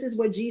 This is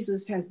what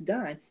Jesus has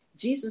done.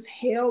 Jesus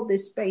held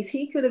this space.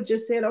 He could have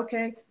just said,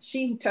 okay,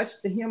 she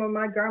touched the hem of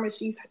my garment.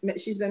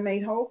 She's been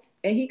made whole.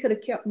 And he could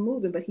have kept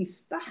moving, but he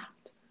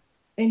stopped.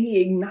 And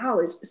he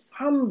acknowledged,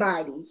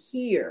 somebody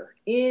here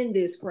in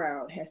this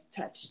crowd has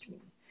touched me.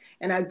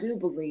 And I do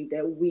believe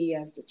that we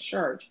as the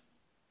church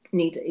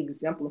need to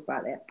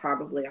exemplify that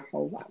probably a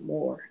whole lot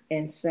more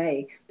and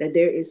say that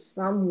there is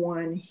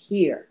someone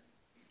here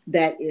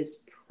that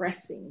is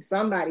pressing.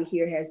 Somebody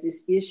here has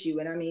this issue.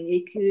 And I mean,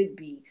 it could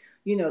be,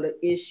 the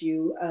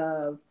issue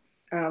of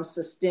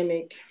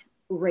systemic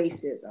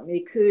racism.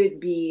 It could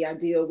be, I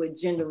deal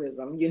with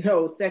genderism,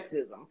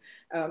 sexism,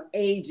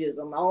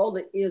 ageism, all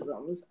the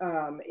isms,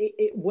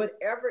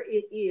 whatever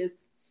it is,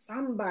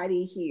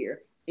 somebody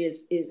here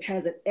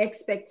has an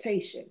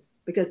expectation,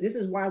 because this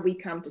is why we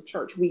come to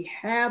church. We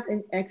have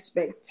an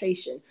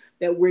expectation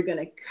that we're going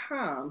to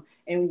come,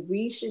 and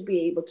we should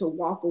be able to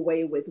walk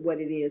away with what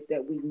it is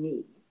that we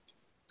need,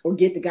 or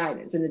get the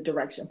guidance and the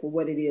direction for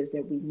what it is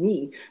that we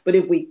need. But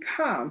if we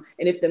come,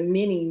 and if the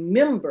many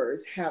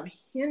members have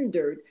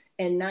hindered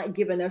and not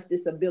given us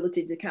this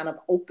ability to kind of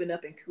open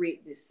up and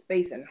create this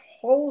space and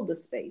hold the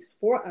space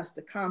for us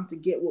to come to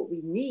get what we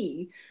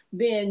need,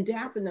 then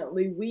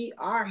definitely we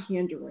are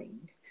hindering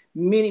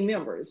many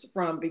members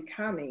from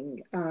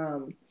becoming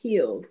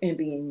healed and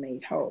being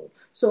made whole.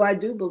 So I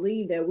do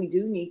believe that we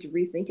do need to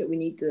rethink it. We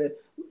need to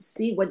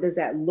see, what does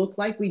that look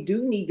like? We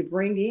do need to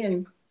bring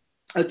in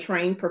a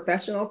trained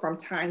professional from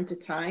time to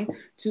time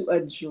to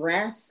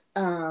address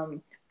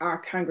our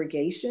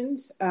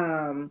congregations,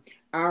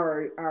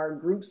 our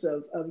groups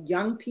of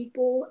young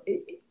people.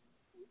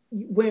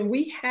 When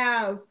we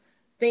have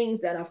things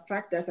that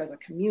affect us as a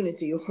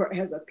community or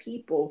as a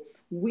people,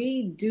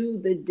 we do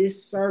the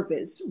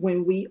disservice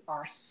when we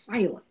are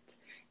silent.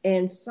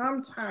 And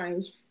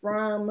sometimes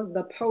from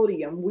the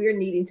podium, we're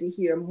needing to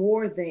hear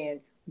more than,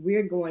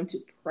 we're going to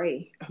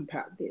pray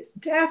about this.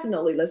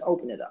 Definitely, let's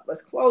open it up.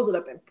 Let's close it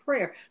up in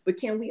prayer. But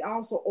can we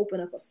also open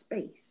up a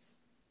space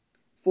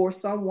for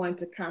someone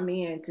to come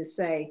in to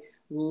say,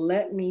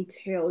 let me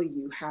tell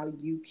you how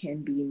you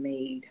can be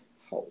made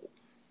whole?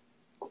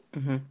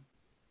 Mm-hmm.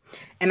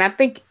 And I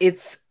think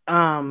it's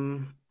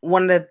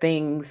one of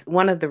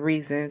the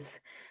reasons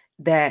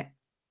that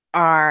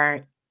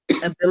our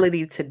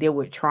ability to deal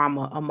with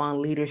trauma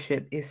among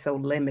leadership is so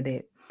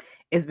limited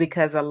is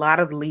because a lot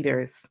of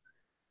leaders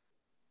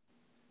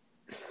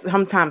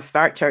sometimes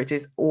start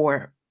churches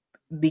or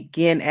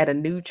begin at a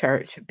new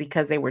church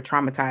because they were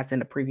traumatized in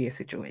the previous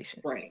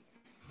situation. Right.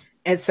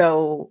 And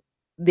so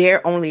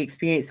their only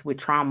experience with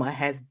trauma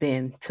has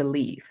been to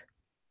leave.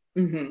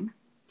 Mm-hmm.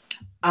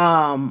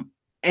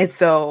 And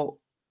so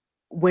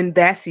when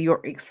that's your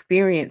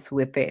experience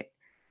with it,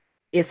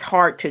 it's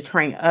hard to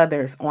train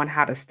others on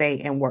how to stay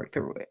and work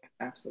through it.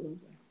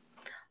 Absolutely.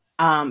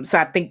 So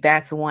I think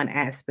that's one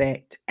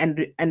aspect.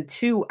 And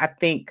two, I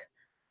think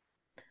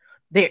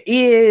there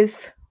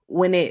is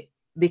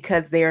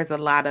because there's a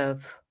lot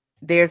of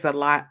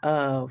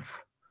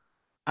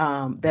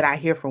that I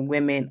hear from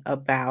women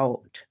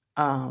about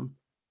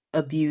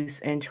abuse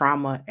and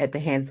trauma at the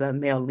hands of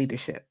male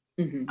leadership.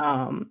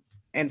 Mm-hmm.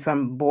 And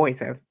some boys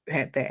have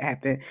had that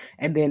happen,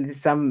 and then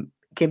some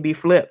can be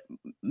flipped,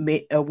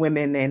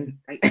 women and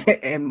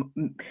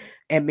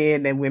and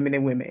men and women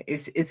and women.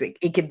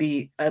 It could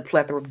be a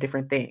plethora of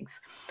different things.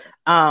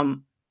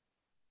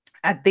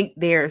 I think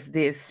there's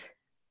this,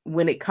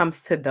 when it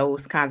comes to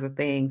those kinds of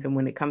things, and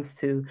when it comes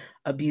to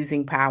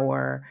abusing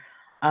power,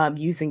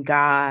 using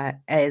God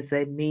as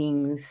a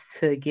means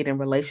to get in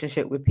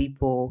relationship with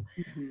people,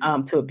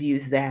 Mm-hmm. to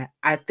abuse that,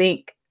 I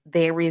think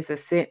there is a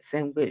sense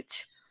in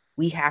which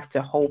we have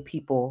to hold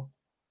people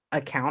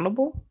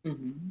accountable,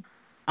 mm-hmm.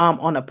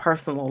 On a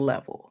personal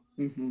level.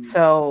 Mm-hmm.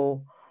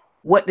 So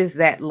what does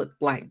that look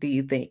like, do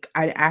you think?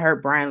 I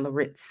heard Bryan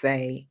Loritts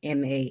say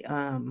in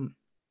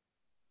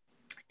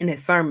a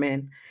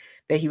sermon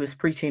that he was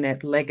preaching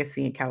at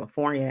Legacy in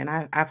California. And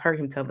I've heard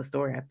him tell the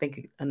story, I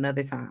think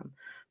another time,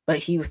 but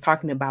he was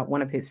talking about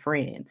one of his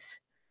friends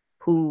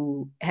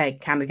who had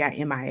kind of got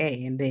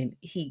MIA. And then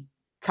he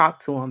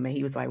talked to him and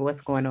he was like,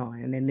 what's going on?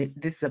 And then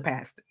this is a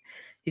pastor.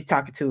 He's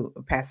talking to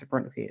a pastor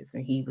friend of his.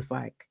 And he was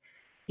like,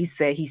 he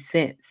said he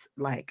sensed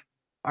like,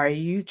 are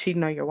you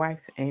cheating on your wife?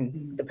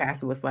 And the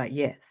pastor was like,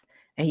 yes.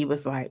 And he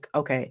was like,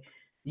 okay,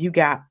 you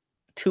got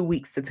 2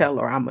 weeks to tell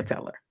her, I'm going to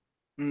tell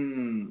her.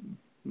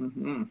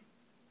 Mm-hmm.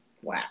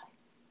 Wow.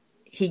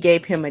 He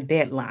gave him a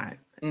deadline.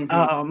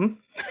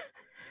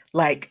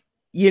 Like,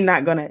 you're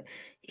not going to,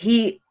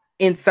 he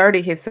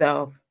inserted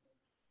himself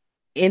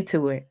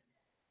into it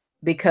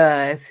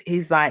because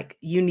he's like,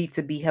 you need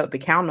to be held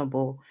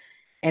accountable.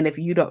 And if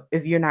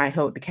you're not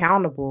held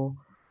accountable,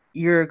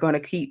 you're going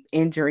to keep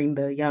injuring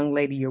the young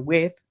lady you're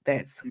with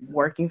that's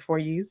working for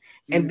you.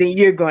 And then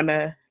you're going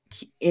to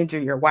injure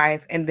your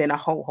wife and then a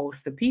whole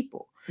host of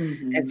people.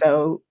 And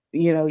so,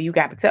 you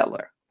got to tell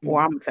her or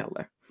I'm going to tell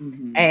her.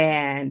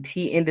 And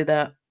he ended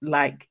up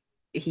like,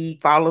 he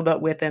followed up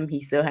with him.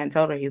 He still hadn't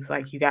told her. He was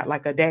like, you got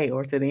like a day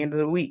or to the end of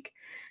the week.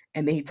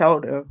 And then he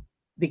told her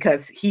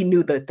because he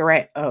knew the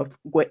threat of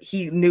what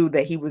he knew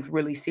that he was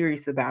really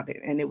serious about it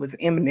and it was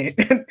imminent.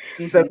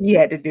 So he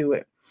had to do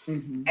it.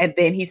 And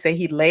then he said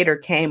he later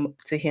came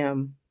to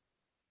him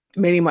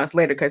many months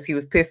later because he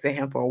was pissed at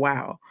him for a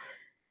while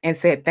and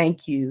said,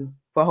 thank you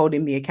for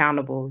holding me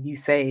accountable. You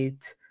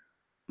saved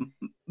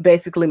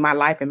basically my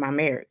life and my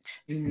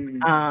marriage.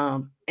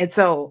 And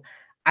so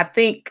I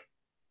think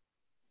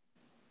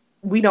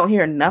we don't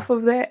hear enough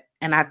of that.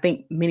 And I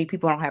think many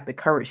people don't have the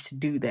courage to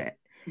do that.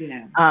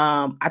 Yeah.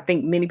 I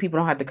think many people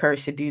don't have the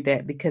courage to do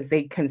that because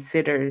they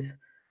consider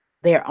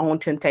their own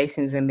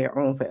temptations and their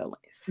own failings.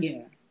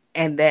 Yeah.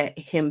 And that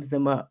hems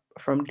them up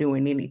from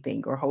doing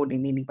anything or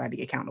holding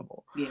anybody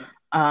accountable.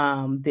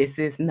 Yeah. This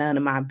is none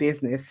of my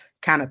business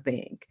kind of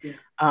thing.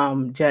 Yeah.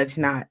 Judge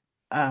not.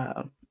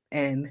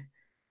 And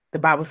the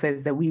Bible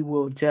says that we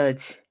will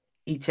judge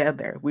each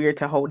other. We are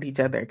to hold each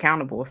other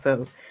accountable.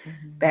 So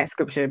that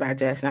scripture about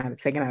judge not is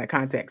taken out of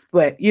context.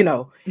 But,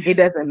 it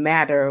doesn't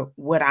matter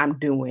what I'm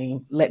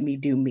doing. Let me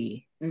do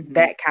me.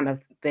 That kind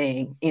of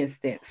thing,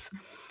 instance.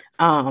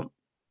 How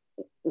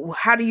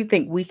do you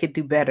think we could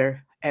do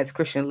better as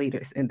Christian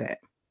leaders in that?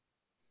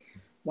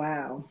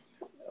 Wow.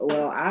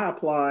 Well, I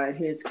applaud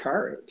his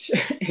courage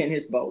and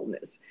his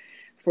boldness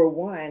for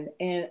one.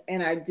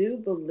 And I do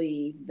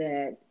believe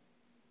that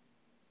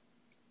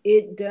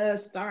it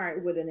does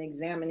start with an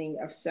examining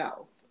of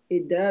self.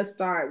 It does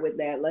start with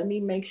that. Let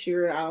me make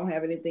sure I don't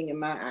have anything in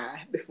my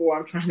eye before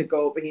I'm trying to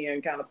go over here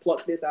and kind of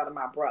pluck this out of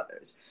my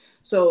brothers.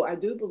 So I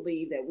do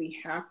believe that we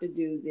have to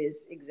do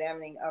this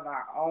examining of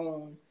our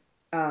own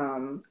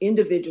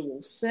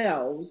individual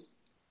selves.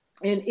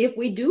 And if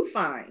we do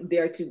find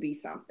there to be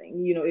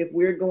something, if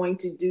we're going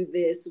to do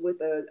this with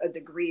a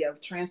degree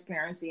of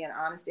transparency and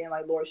honesty and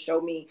like, Lord,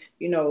 show me,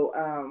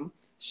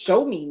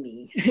 show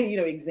me,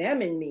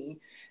 examine me,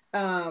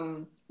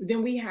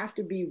 then we have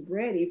to be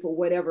ready for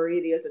whatever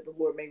it is that the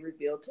Lord may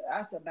reveal to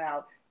us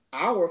about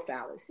our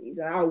fallacies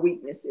and our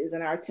weaknesses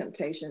and our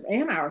temptations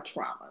and our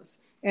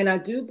traumas. And I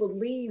do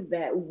believe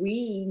that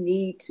we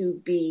need to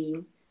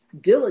be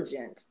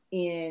diligent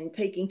in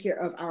taking care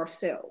of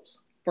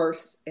ourselves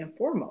first and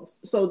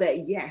foremost, so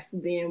that yes,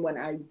 then when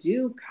I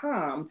do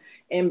come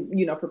and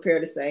prepare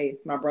to say,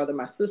 my brother,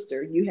 my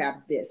sister, you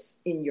have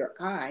this in your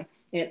eye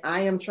and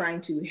I am trying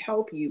to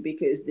help you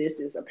because this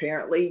is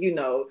apparently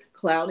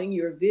clouding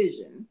your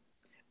vision,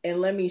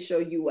 and let me show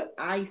you what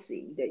I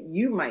see that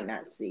you might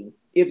not see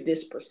if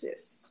this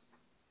persists.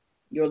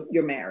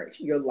 Your marriage,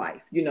 your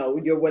life,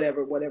 your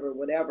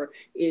whatever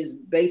is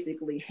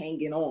basically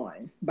hanging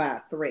on by a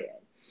thread.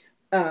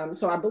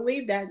 So I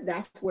believe that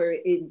that's where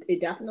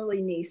it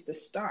definitely needs to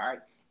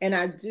start. And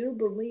I do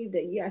believe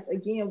that, yes,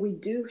 again,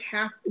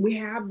 we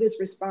have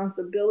this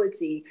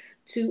responsibility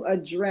to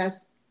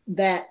address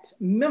that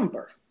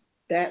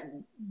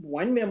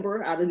one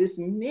member out of this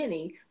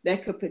many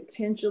that could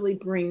potentially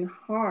bring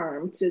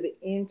harm to the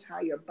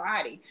entire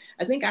body.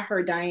 I think I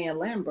heard Diane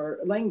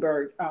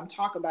Langberg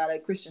talk about, a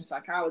Christian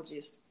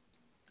psychologist,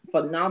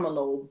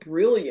 phenomenal,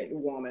 brilliant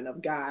woman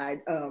of God,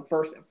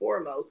 first and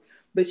foremost.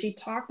 But she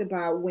talked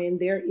about when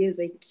there is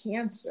a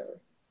cancer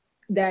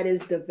that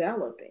is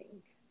developing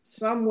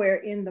somewhere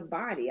in the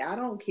body. I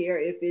don't care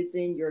if it's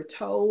in your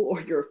toe or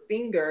your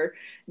finger,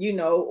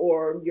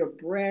 or your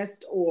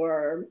breast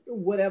or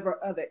whatever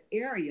other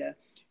area.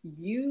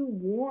 You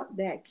want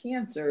that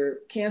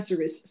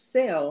cancerous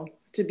cell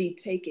to be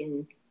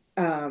taken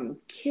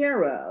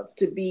care of,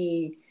 to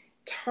be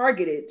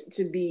targeted,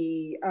 to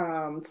be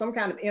some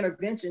kind of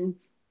intervention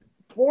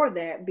for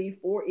that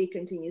before it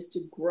continues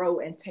to grow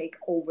and take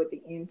over the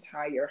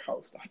entire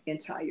host,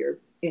 entire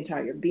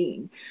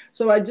being.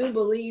 So I do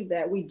believe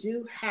that we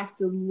do have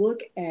to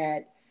look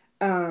at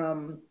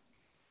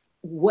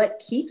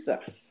what keeps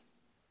us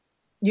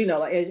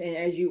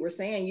as you were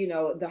saying,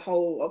 the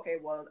whole, okay,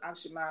 well, I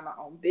should mind my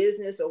own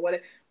business or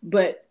whatever.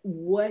 But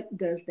what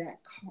does that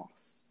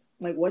cost?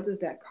 Like, what does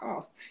that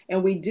cost?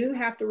 And we do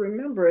have to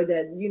remember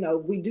that,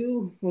 we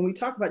do, when we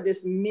talk about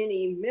this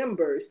many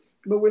members,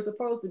 but we're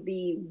supposed to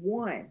be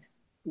one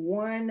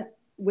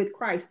with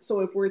Christ. So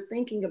if we're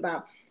thinking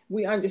about,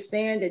 we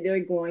understand that there are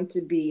going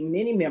to be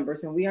many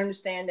members, and we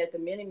understand that the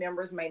many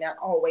members may not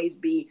always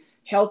be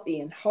healthy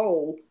and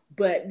whole,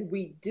 but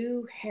we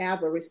do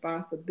have a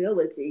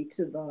responsibility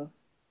to the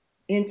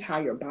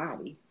entire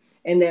body,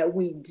 and that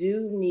we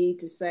do need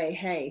to say,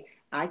 hey,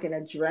 I can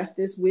address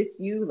this with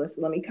you.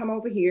 Let me come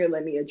over here.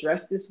 Let me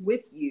address this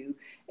with you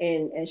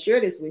and share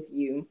this with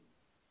you.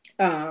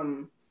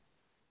 And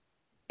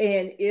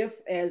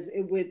if, as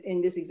with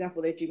in this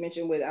example that you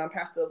mentioned with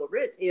Pastor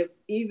Loritz, if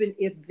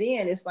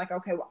then it's like,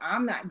 okay, well,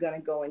 I'm not going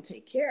to go and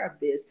take care of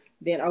this,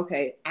 then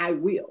okay, I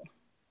will,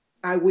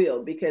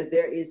 because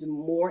there is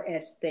more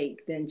at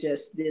stake than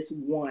just this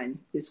one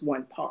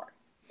part.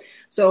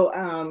 So,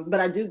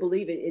 but I do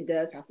believe it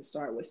does have to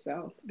start with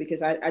self,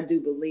 because I do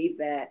believe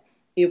that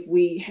if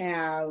we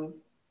have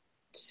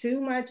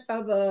too much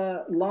of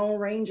a Lone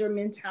Ranger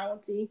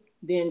mentality,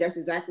 then that's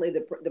exactly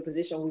the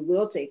position we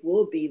will take,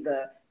 will be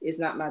it's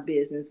not my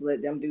business,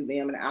 let them do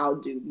them and I'll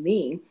do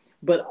me.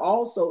 But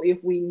also,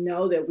 if we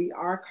know that we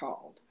are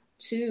called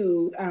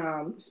to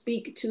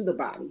speak to the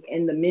body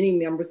and the many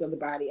members of the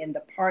body and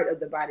the part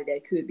of the body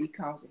that could be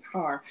causing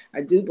harm,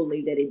 I do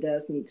believe that it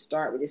does need to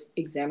start with just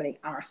examining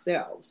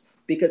ourselves.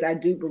 Because I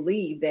do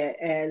believe that,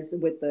 as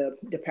with the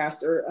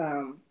pastor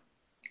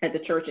at the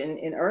church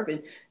in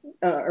Irvine,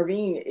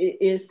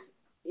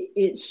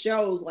 it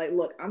shows like,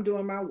 look, I'm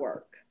doing my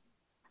work.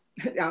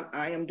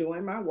 I am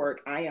doing my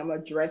work. I am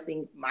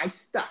addressing my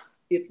stuff,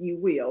 if you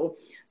will.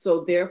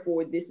 So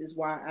therefore, this is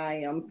why I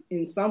am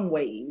in some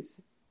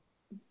ways,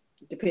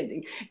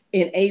 depending,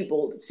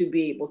 enabled to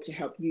be able to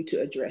help you to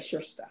address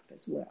your stuff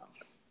as well.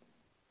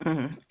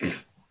 Mm-hmm.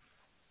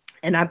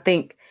 And I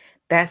think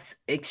that's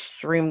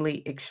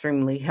extremely,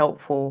 extremely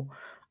helpful.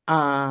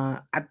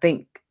 I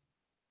think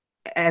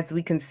as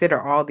we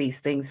consider all these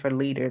things for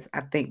leaders,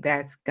 I think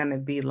that's going to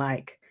be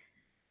like,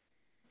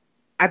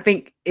 I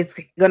think it's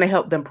going to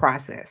help them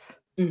process.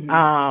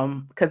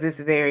 Because it's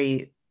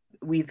very,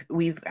 we've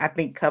I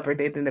think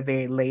covered it in a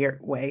very layered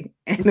way,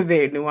 in a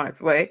very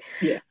nuanced way.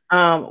 Yeah.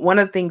 One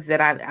of the things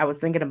that I was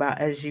thinking about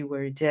as you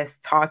were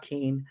just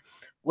talking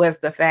was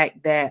the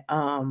fact that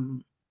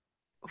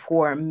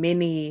for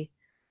many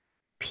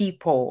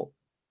people,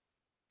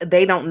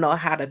 they don't know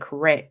how to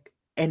correct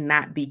and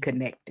not be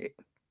connected.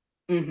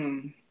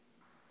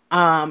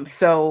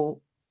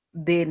 So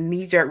the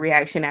knee-jerk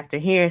reaction after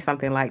hearing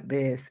something like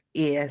this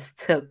is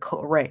to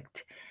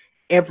correct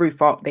every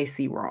fault they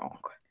see wrong.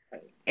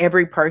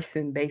 Every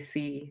person they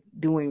see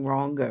doing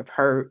wrong or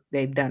hurt,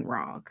 they've done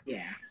wrong.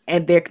 Yeah.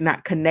 And they're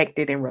not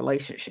connected in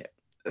relationship.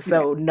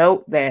 So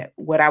note that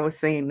what I was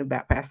saying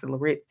about Pastor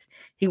Loritz,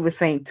 he was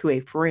saying to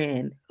a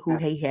friend who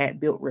he had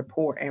built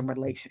rapport and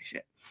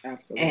relationship.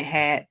 Absolutely. And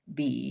had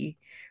the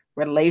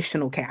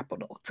relational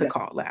capital to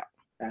call out.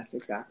 That's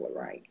exactly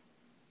right.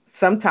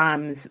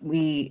 Sometimes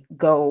we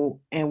go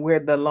and we're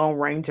the Lone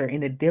Ranger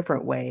in a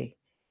different way,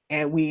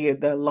 and we're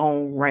the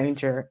Lone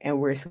Ranger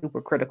and we're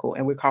super critical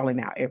and we're calling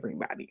out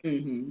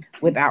everybody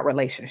without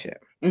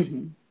relationship.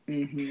 And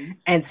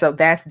so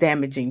that's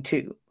damaging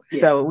too.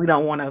 So we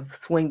don't want to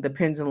swing the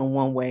pendulum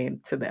one way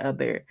to the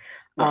other.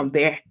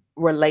 Their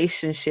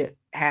relationship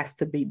has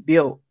to be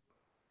built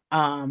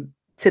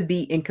to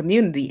be in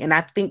community. And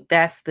I think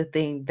that's the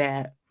thing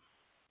that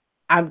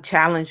I'm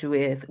challenged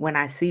with when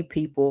I see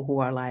people who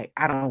are like,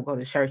 I don't go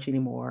to church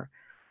anymore.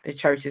 The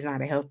church is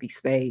not a healthy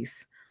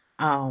space.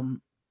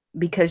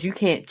 Because you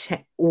can't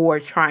or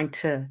trying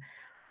to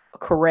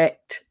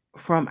correct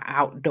from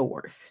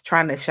outdoors,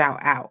 trying to shout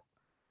out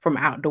from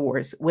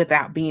outdoors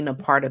without being a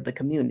part of the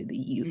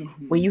community.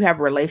 When you have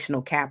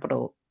relational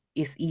capital,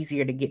 it's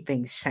easier to get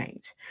things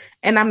changed.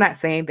 And I'm not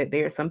saying that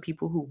there are some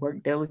people who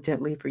work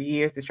diligently for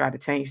years to try to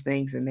change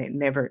things and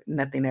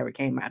nothing ever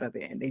came out of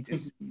it and they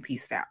just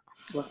pieced out.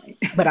 Right.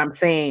 But I'm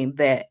saying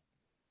that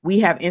we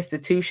have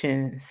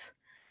institutions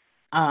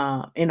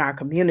in our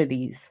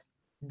communities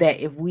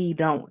that if we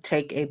don't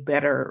take a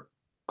better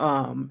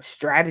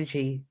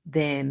strategy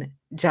than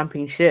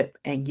jumping ship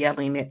and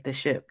yelling at the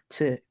ship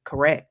to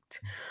correct,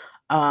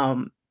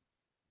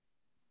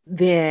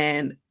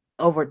 then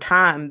over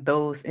time,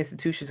 those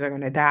institutions are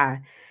going to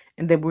die.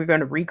 And then we're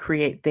going to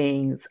recreate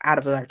things out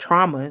of our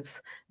traumas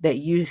that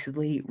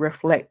usually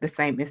reflect the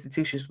same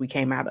institutions we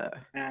came out of.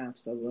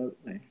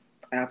 Absolutely.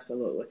 I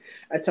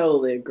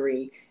totally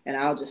agree. And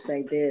I'll just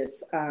say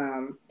this,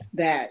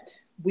 that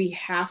we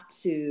have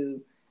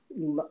to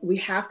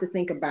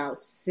think about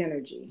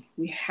synergy.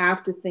 We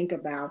have to think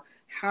about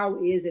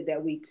how is it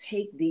that we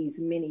take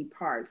these many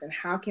parts and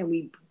how can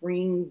we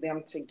bring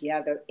them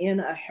together in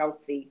a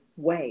healthy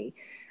way.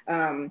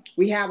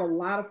 We have a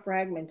lot of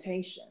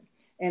fragmentation.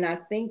 And I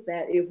think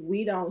that if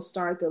we don't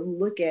start to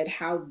look at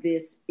how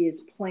this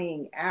is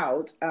playing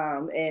out,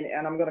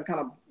 and I'm going to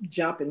kind of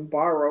jump and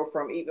borrow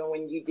from even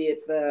when you did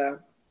the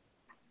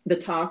the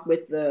talk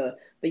with the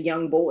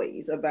young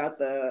boys about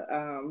the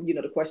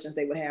the questions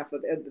they would have for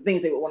the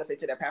things they would want to say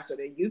to their pastor,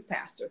 their youth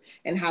pastor,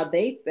 and how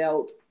they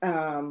felt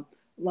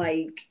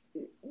like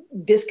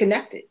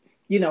disconnected,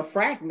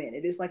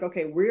 fragmented. It's like,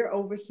 okay, we're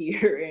over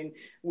here and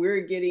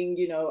we're getting,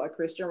 a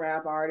Christian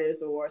rap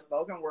artist or a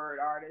spoken word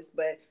artist,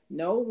 but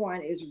no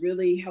one is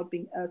really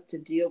helping us to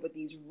deal with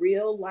these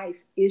real life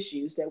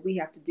issues that we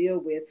have to deal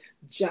with,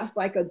 just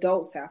like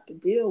adults have to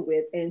deal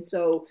with. And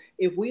so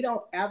if we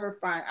don't ever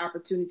find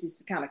opportunities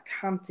to kind of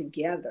come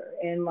together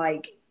and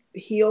like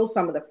heal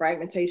some of the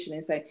fragmentation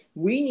and say,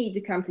 we need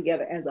to come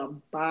together as a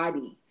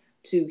body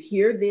to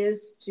hear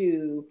this,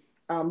 to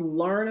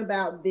learn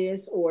about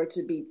this, or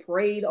to be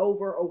prayed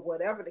over, or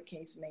whatever the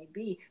case may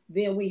be,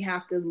 then we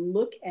have to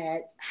look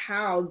at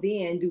how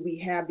then do we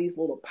have these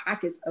little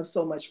pockets of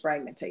so much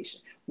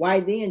fragmentation? Why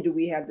then do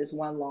we have this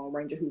one Lone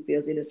Ranger who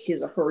feels it is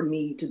his or her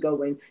need to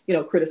go and,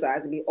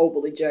 criticize and be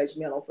overly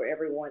judgmental for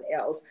everyone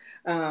else?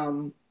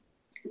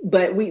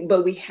 But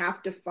we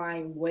have to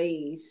find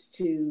ways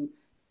to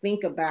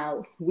think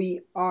about,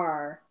 we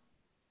are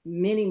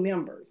many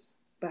members,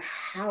 but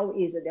how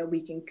is it that we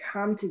can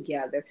come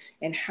together,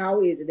 and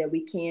how is it that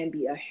we can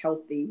be a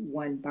healthy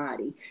one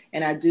body?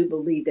 And I do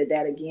believe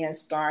that again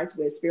starts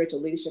with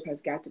spiritual leadership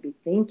has got to be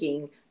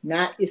thinking,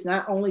 it's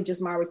not only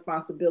just my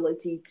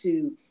responsibility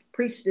to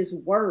preach this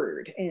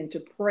word and to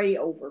pray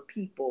over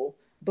people,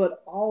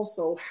 but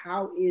also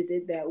how is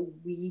it that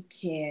we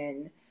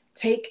can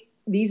take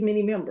these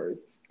many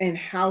members, and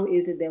how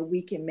is it that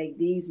we can make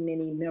these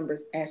many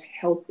members as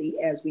healthy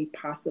as we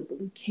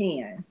possibly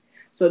can,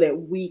 so that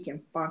we can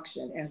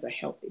function as a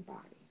healthy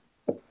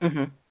body.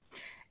 Mm-hmm.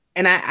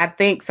 And I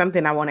think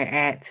something I want to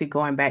add to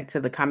going back to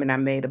the comment I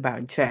made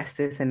about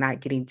justice and not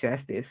getting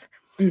justice,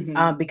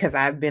 because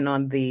I've been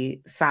on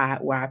the side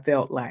where I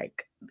felt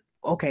like,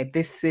 okay,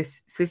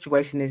 this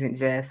situation isn't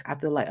just. I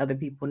feel like other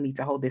people need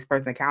to hold this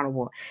person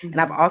accountable. And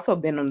I've also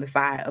been on the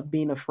side of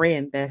being a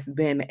friend that's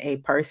been a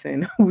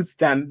person who's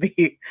done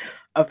the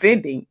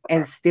offending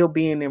and still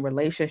being in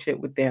relationship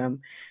with them.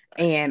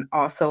 And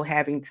also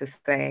having to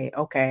say,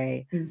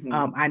 okay,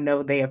 I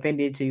know they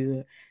offended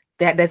you.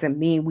 That doesn't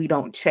mean we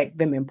don't check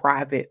them in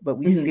private, but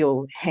we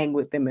still hang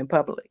with them in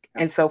public.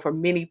 And so for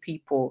many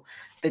people,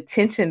 the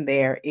tension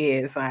there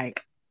is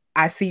like,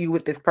 I see you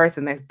with this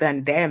person that's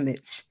done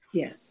damage.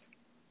 Yes.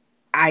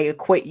 I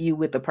equate you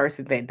with the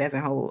person that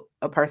doesn't hold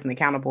a person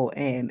accountable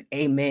and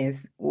amens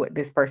what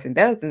this person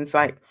does. And it's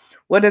like,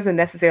 what doesn't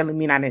necessarily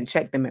mean I didn't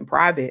check them in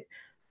private,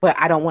 but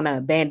I don't want to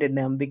abandon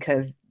them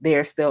because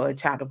they're still a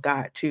child of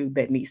God too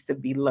that needs to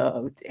be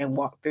loved and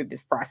walked through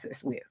this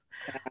process with.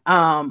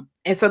 And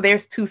so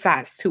there's two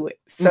sides to it.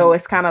 So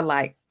it's kind of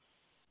like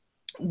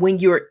when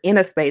you're in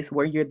a space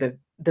where you're the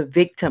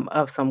victim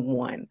of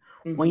someone,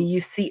 when you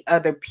see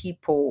other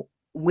people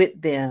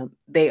with them,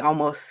 they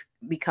almost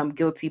become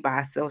guilty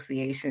by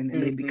association,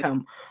 and they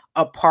become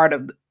a part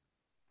of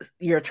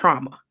your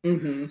trauma.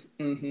 Then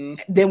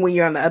when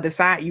you're on the other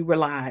side, you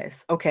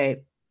realize,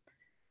 okay,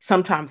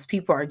 sometimes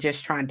people are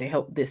just trying to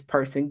help this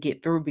person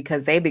get through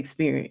because they've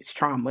experienced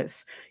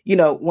traumas.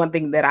 One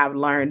thing that I've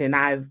learned, and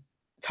I've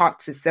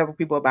talked to several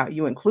people about,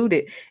 you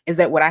included, is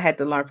that what I had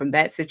to learn from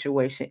that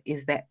situation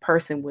is that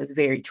person was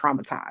very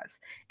traumatized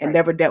and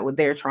never dealt with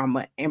their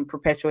trauma and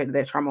perpetuated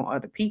that trauma on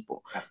other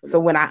people. Absolutely. So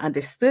when I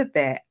understood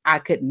that, I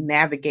could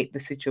navigate the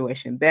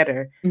situation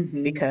better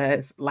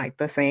because, like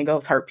the saying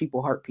goes, hurt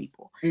people hurt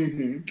people.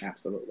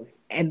 Absolutely.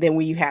 And then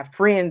when you have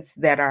friends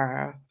that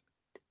are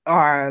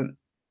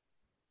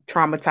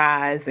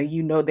traumatized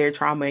and their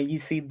trauma and you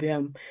see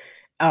them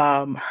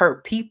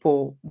hurt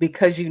people,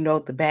 because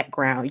the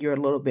background, you're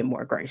a little bit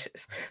more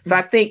gracious. So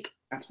I think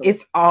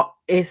it's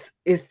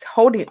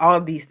holding all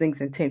of these things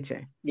in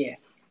tension.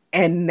 Yes.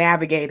 And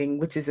navigating,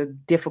 which is a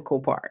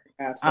difficult part.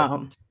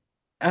 Absolutely.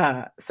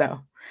 So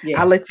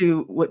I'll let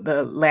you with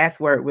the last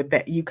word, with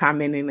that, you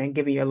commenting and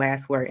giving your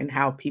last word and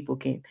how people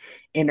can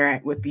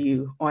interact with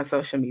you on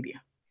social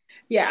media.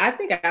 Yeah, I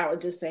think I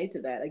would just say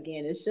to that,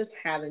 again, it's just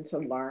having to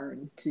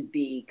learn to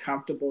be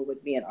comfortable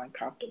with being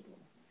uncomfortable.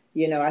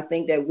 I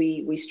think that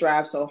we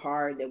strive so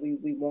hard that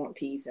we want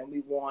peace, and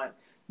we want,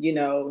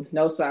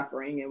 no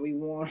suffering, and we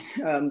want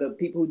the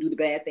people who do the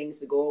bad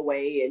things to go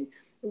away, and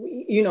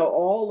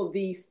all of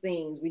these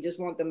things. We just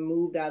want them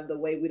moved out of the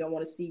way. We don't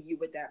want to see you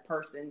with that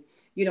person,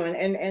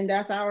 and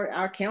that's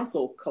our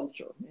council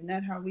culture. Isn't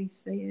that how we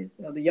say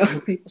it? The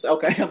younger people say,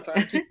 okay, I'm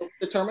trying to keep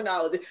the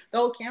terminology. The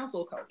whole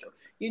council culture,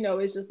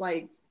 it's just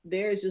like,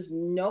 there's just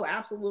no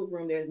absolute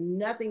room. There's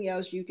nothing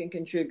else you can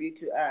contribute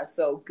to us.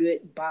 So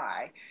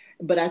goodbye.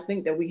 But I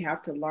think that we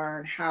have to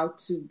learn how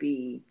to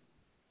be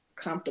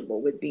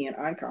comfortable with being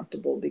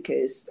uncomfortable,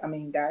 because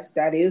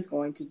that is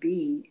going to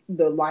be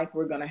the life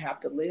we're going to have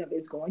to live.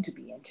 Is going to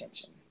be in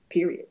tension,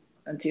 period,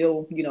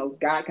 until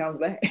God comes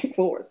back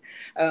for us.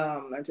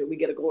 Until we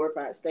get a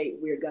glorified state,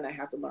 we're going to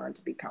have to learn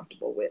to be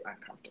comfortable with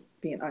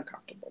being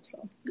uncomfortable.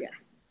 So yeah.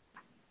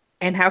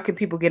 And how can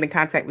people get in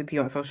contact with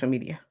you on social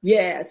media?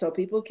 Yeah, so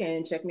people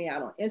can check me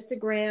out on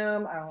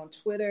Instagram, on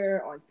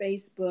Twitter, on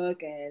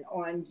Facebook, and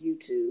on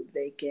YouTube.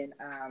 They can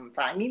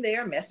find me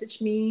there,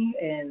 message me,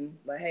 and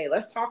hey,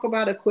 let's talk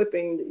about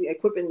equipping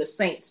the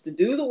saints to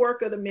do the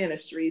work of the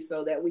ministry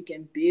so that we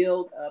can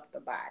build up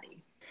the body.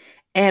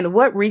 And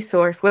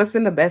what's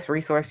been the best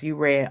resource you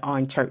read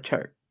on church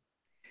hurt?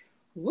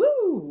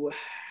 Woo!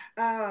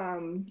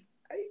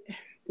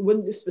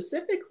 When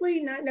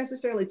specifically, not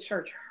necessarily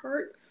church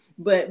hurt,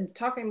 but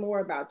talking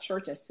more about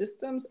church and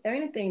systems,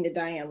 anything that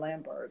Diane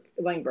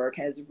Langberg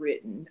has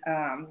written.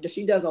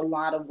 She does a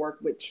lot of work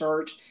with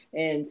church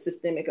and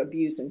systemic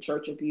abuse and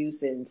church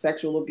abuse and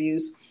sexual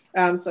abuse.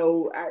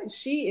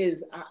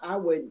 She's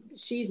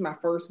my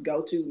first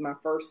go-to, my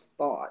first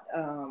thought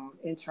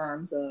in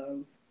terms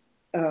of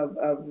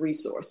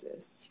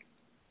resources.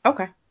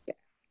 Okay. Yeah.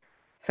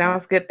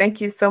 Sounds good.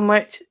 Thank you so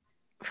much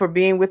for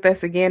being with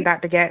us again,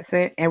 Dr.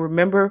 Gadsden. And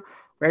remember,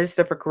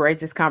 register for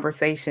Courageous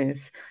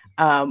Conversations.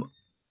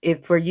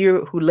 If for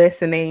you who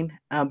listening,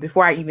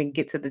 before I even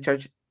get to the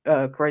church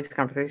Courageous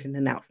Conversation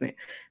announcement,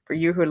 for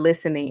you who are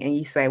listening and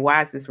you say,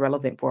 why is this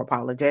relevant for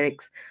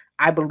apologetics?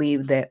 I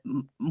believe that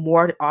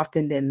more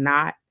often than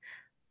not,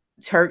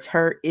 church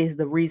hurt is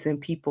the reason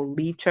people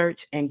leave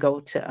church and go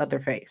to other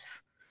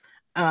faiths.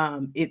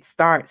 It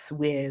starts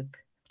with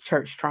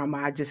church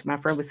trauma. My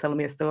friend was telling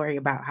me a story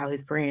about how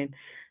his friend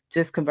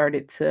just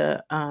converted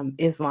to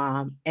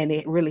Islam, and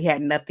it really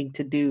had nothing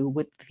to do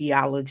with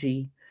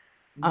theology.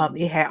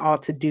 It had all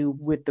to do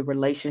with the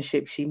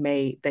relationship she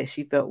made that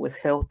she felt was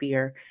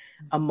healthier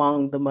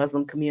among the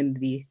Muslim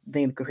community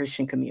than the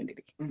Christian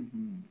community.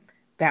 Mm-hmm.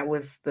 That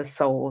was the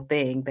sole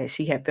thing, that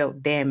she had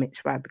felt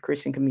damaged by the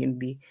Christian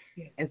community.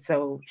 Yes. And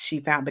so she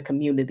found a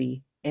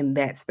community in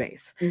that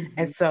space. Mm-hmm.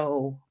 And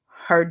so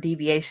her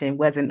deviation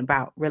wasn't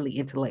about really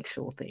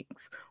intellectual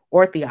things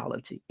or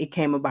theology. It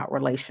came about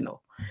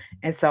relational.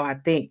 And so I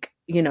think,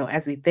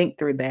 as we think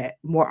through that,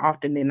 more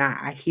often than not,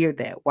 I hear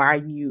that. Why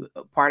are you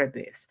a part of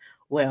this?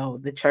 Well,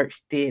 the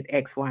church did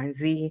X, Y, and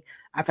Z.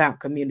 I found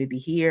community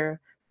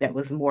here that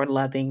was more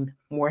loving,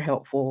 more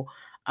helpful,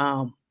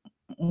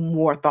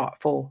 more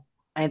thoughtful.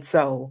 And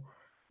so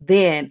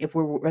then if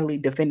we're really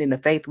defending the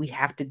faith, we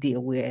have to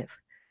deal with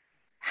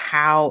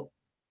how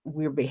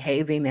we're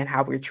behaving and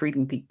how we're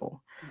treating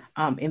people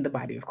in the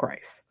body of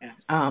Christ.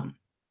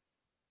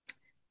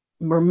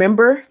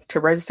 Remember to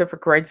register for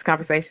Courageous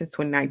Conversations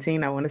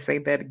 2019. I want to say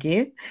that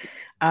again.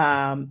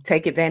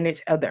 Take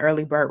advantage of the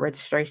early bird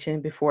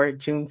registration before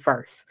June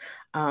 1st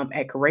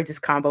at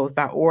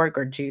courageousconvos.org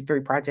or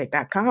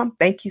Jude3project.com.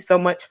 Thank you so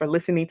much for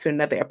listening to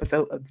another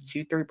episode of the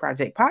Jude 3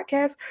 Project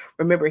podcast.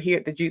 Remember, here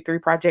at the Jude 3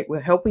 Project, we're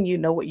helping you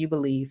know what you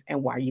believe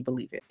and why you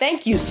believe it.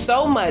 Thank you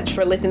so much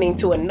for listening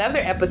to another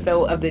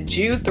episode of the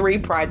Jude 3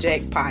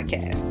 Project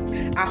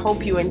podcast. I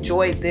hope you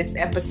enjoyed this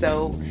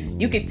episode.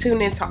 You can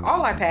tune into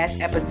all our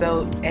past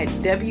episodes at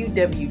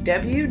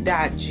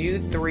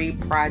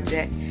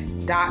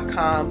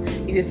www.jude3project.com.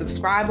 You can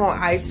subscribe on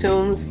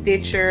iTunes,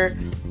 Stitcher,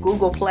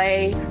 Google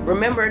Play.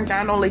 Remember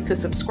not only to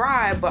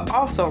subscribe, but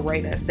also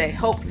rate us. That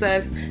helps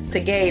us to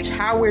gauge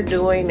how we're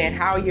doing and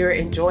how you're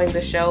enjoying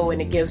the show,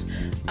 and it gives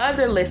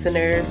other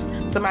listeners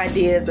some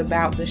ideas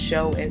about the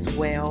show as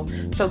well.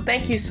 So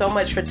thank you so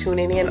much for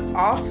tuning in.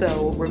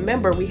 Also,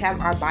 remember, we have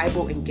our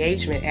Bible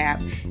engagement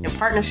app in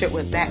partnership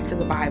with Back to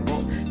the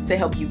Bible to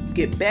help you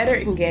get better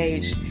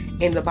engaged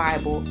in the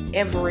Bible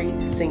every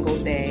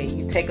single day.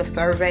 You take a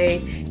survey,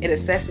 it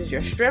assesses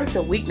your strengths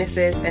and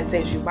weaknesses and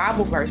sends you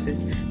Bible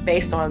verses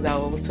based on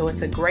those. So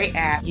it's a great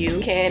app.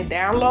 You can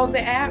download the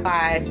app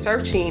by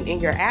searching in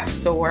your App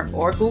Store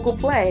or Google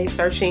Play,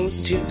 searching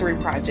Jude 3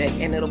 Project,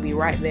 and it'll be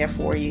right there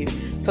for you.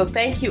 So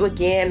thank you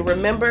again.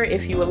 Remember,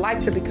 if you would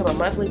like to become a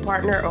monthly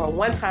partner or a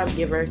one-time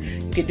giver,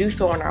 you can do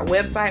so on our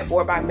website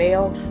or by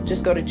mail.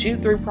 Just go to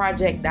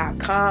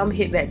Jude3project.com,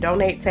 hit that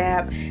donate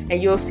tab,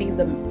 and you'll see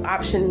the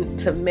option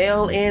to mail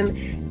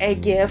in a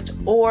gift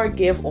or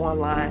give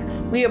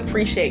online. We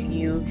appreciate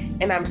you,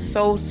 and I'm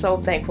so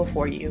thankful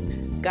for you.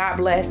 God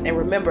bless, and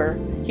remember,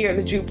 here at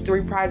the Jude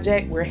 3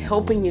 Project, we're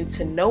helping you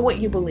to know what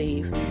you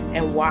believe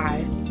and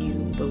why you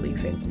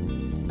believe it.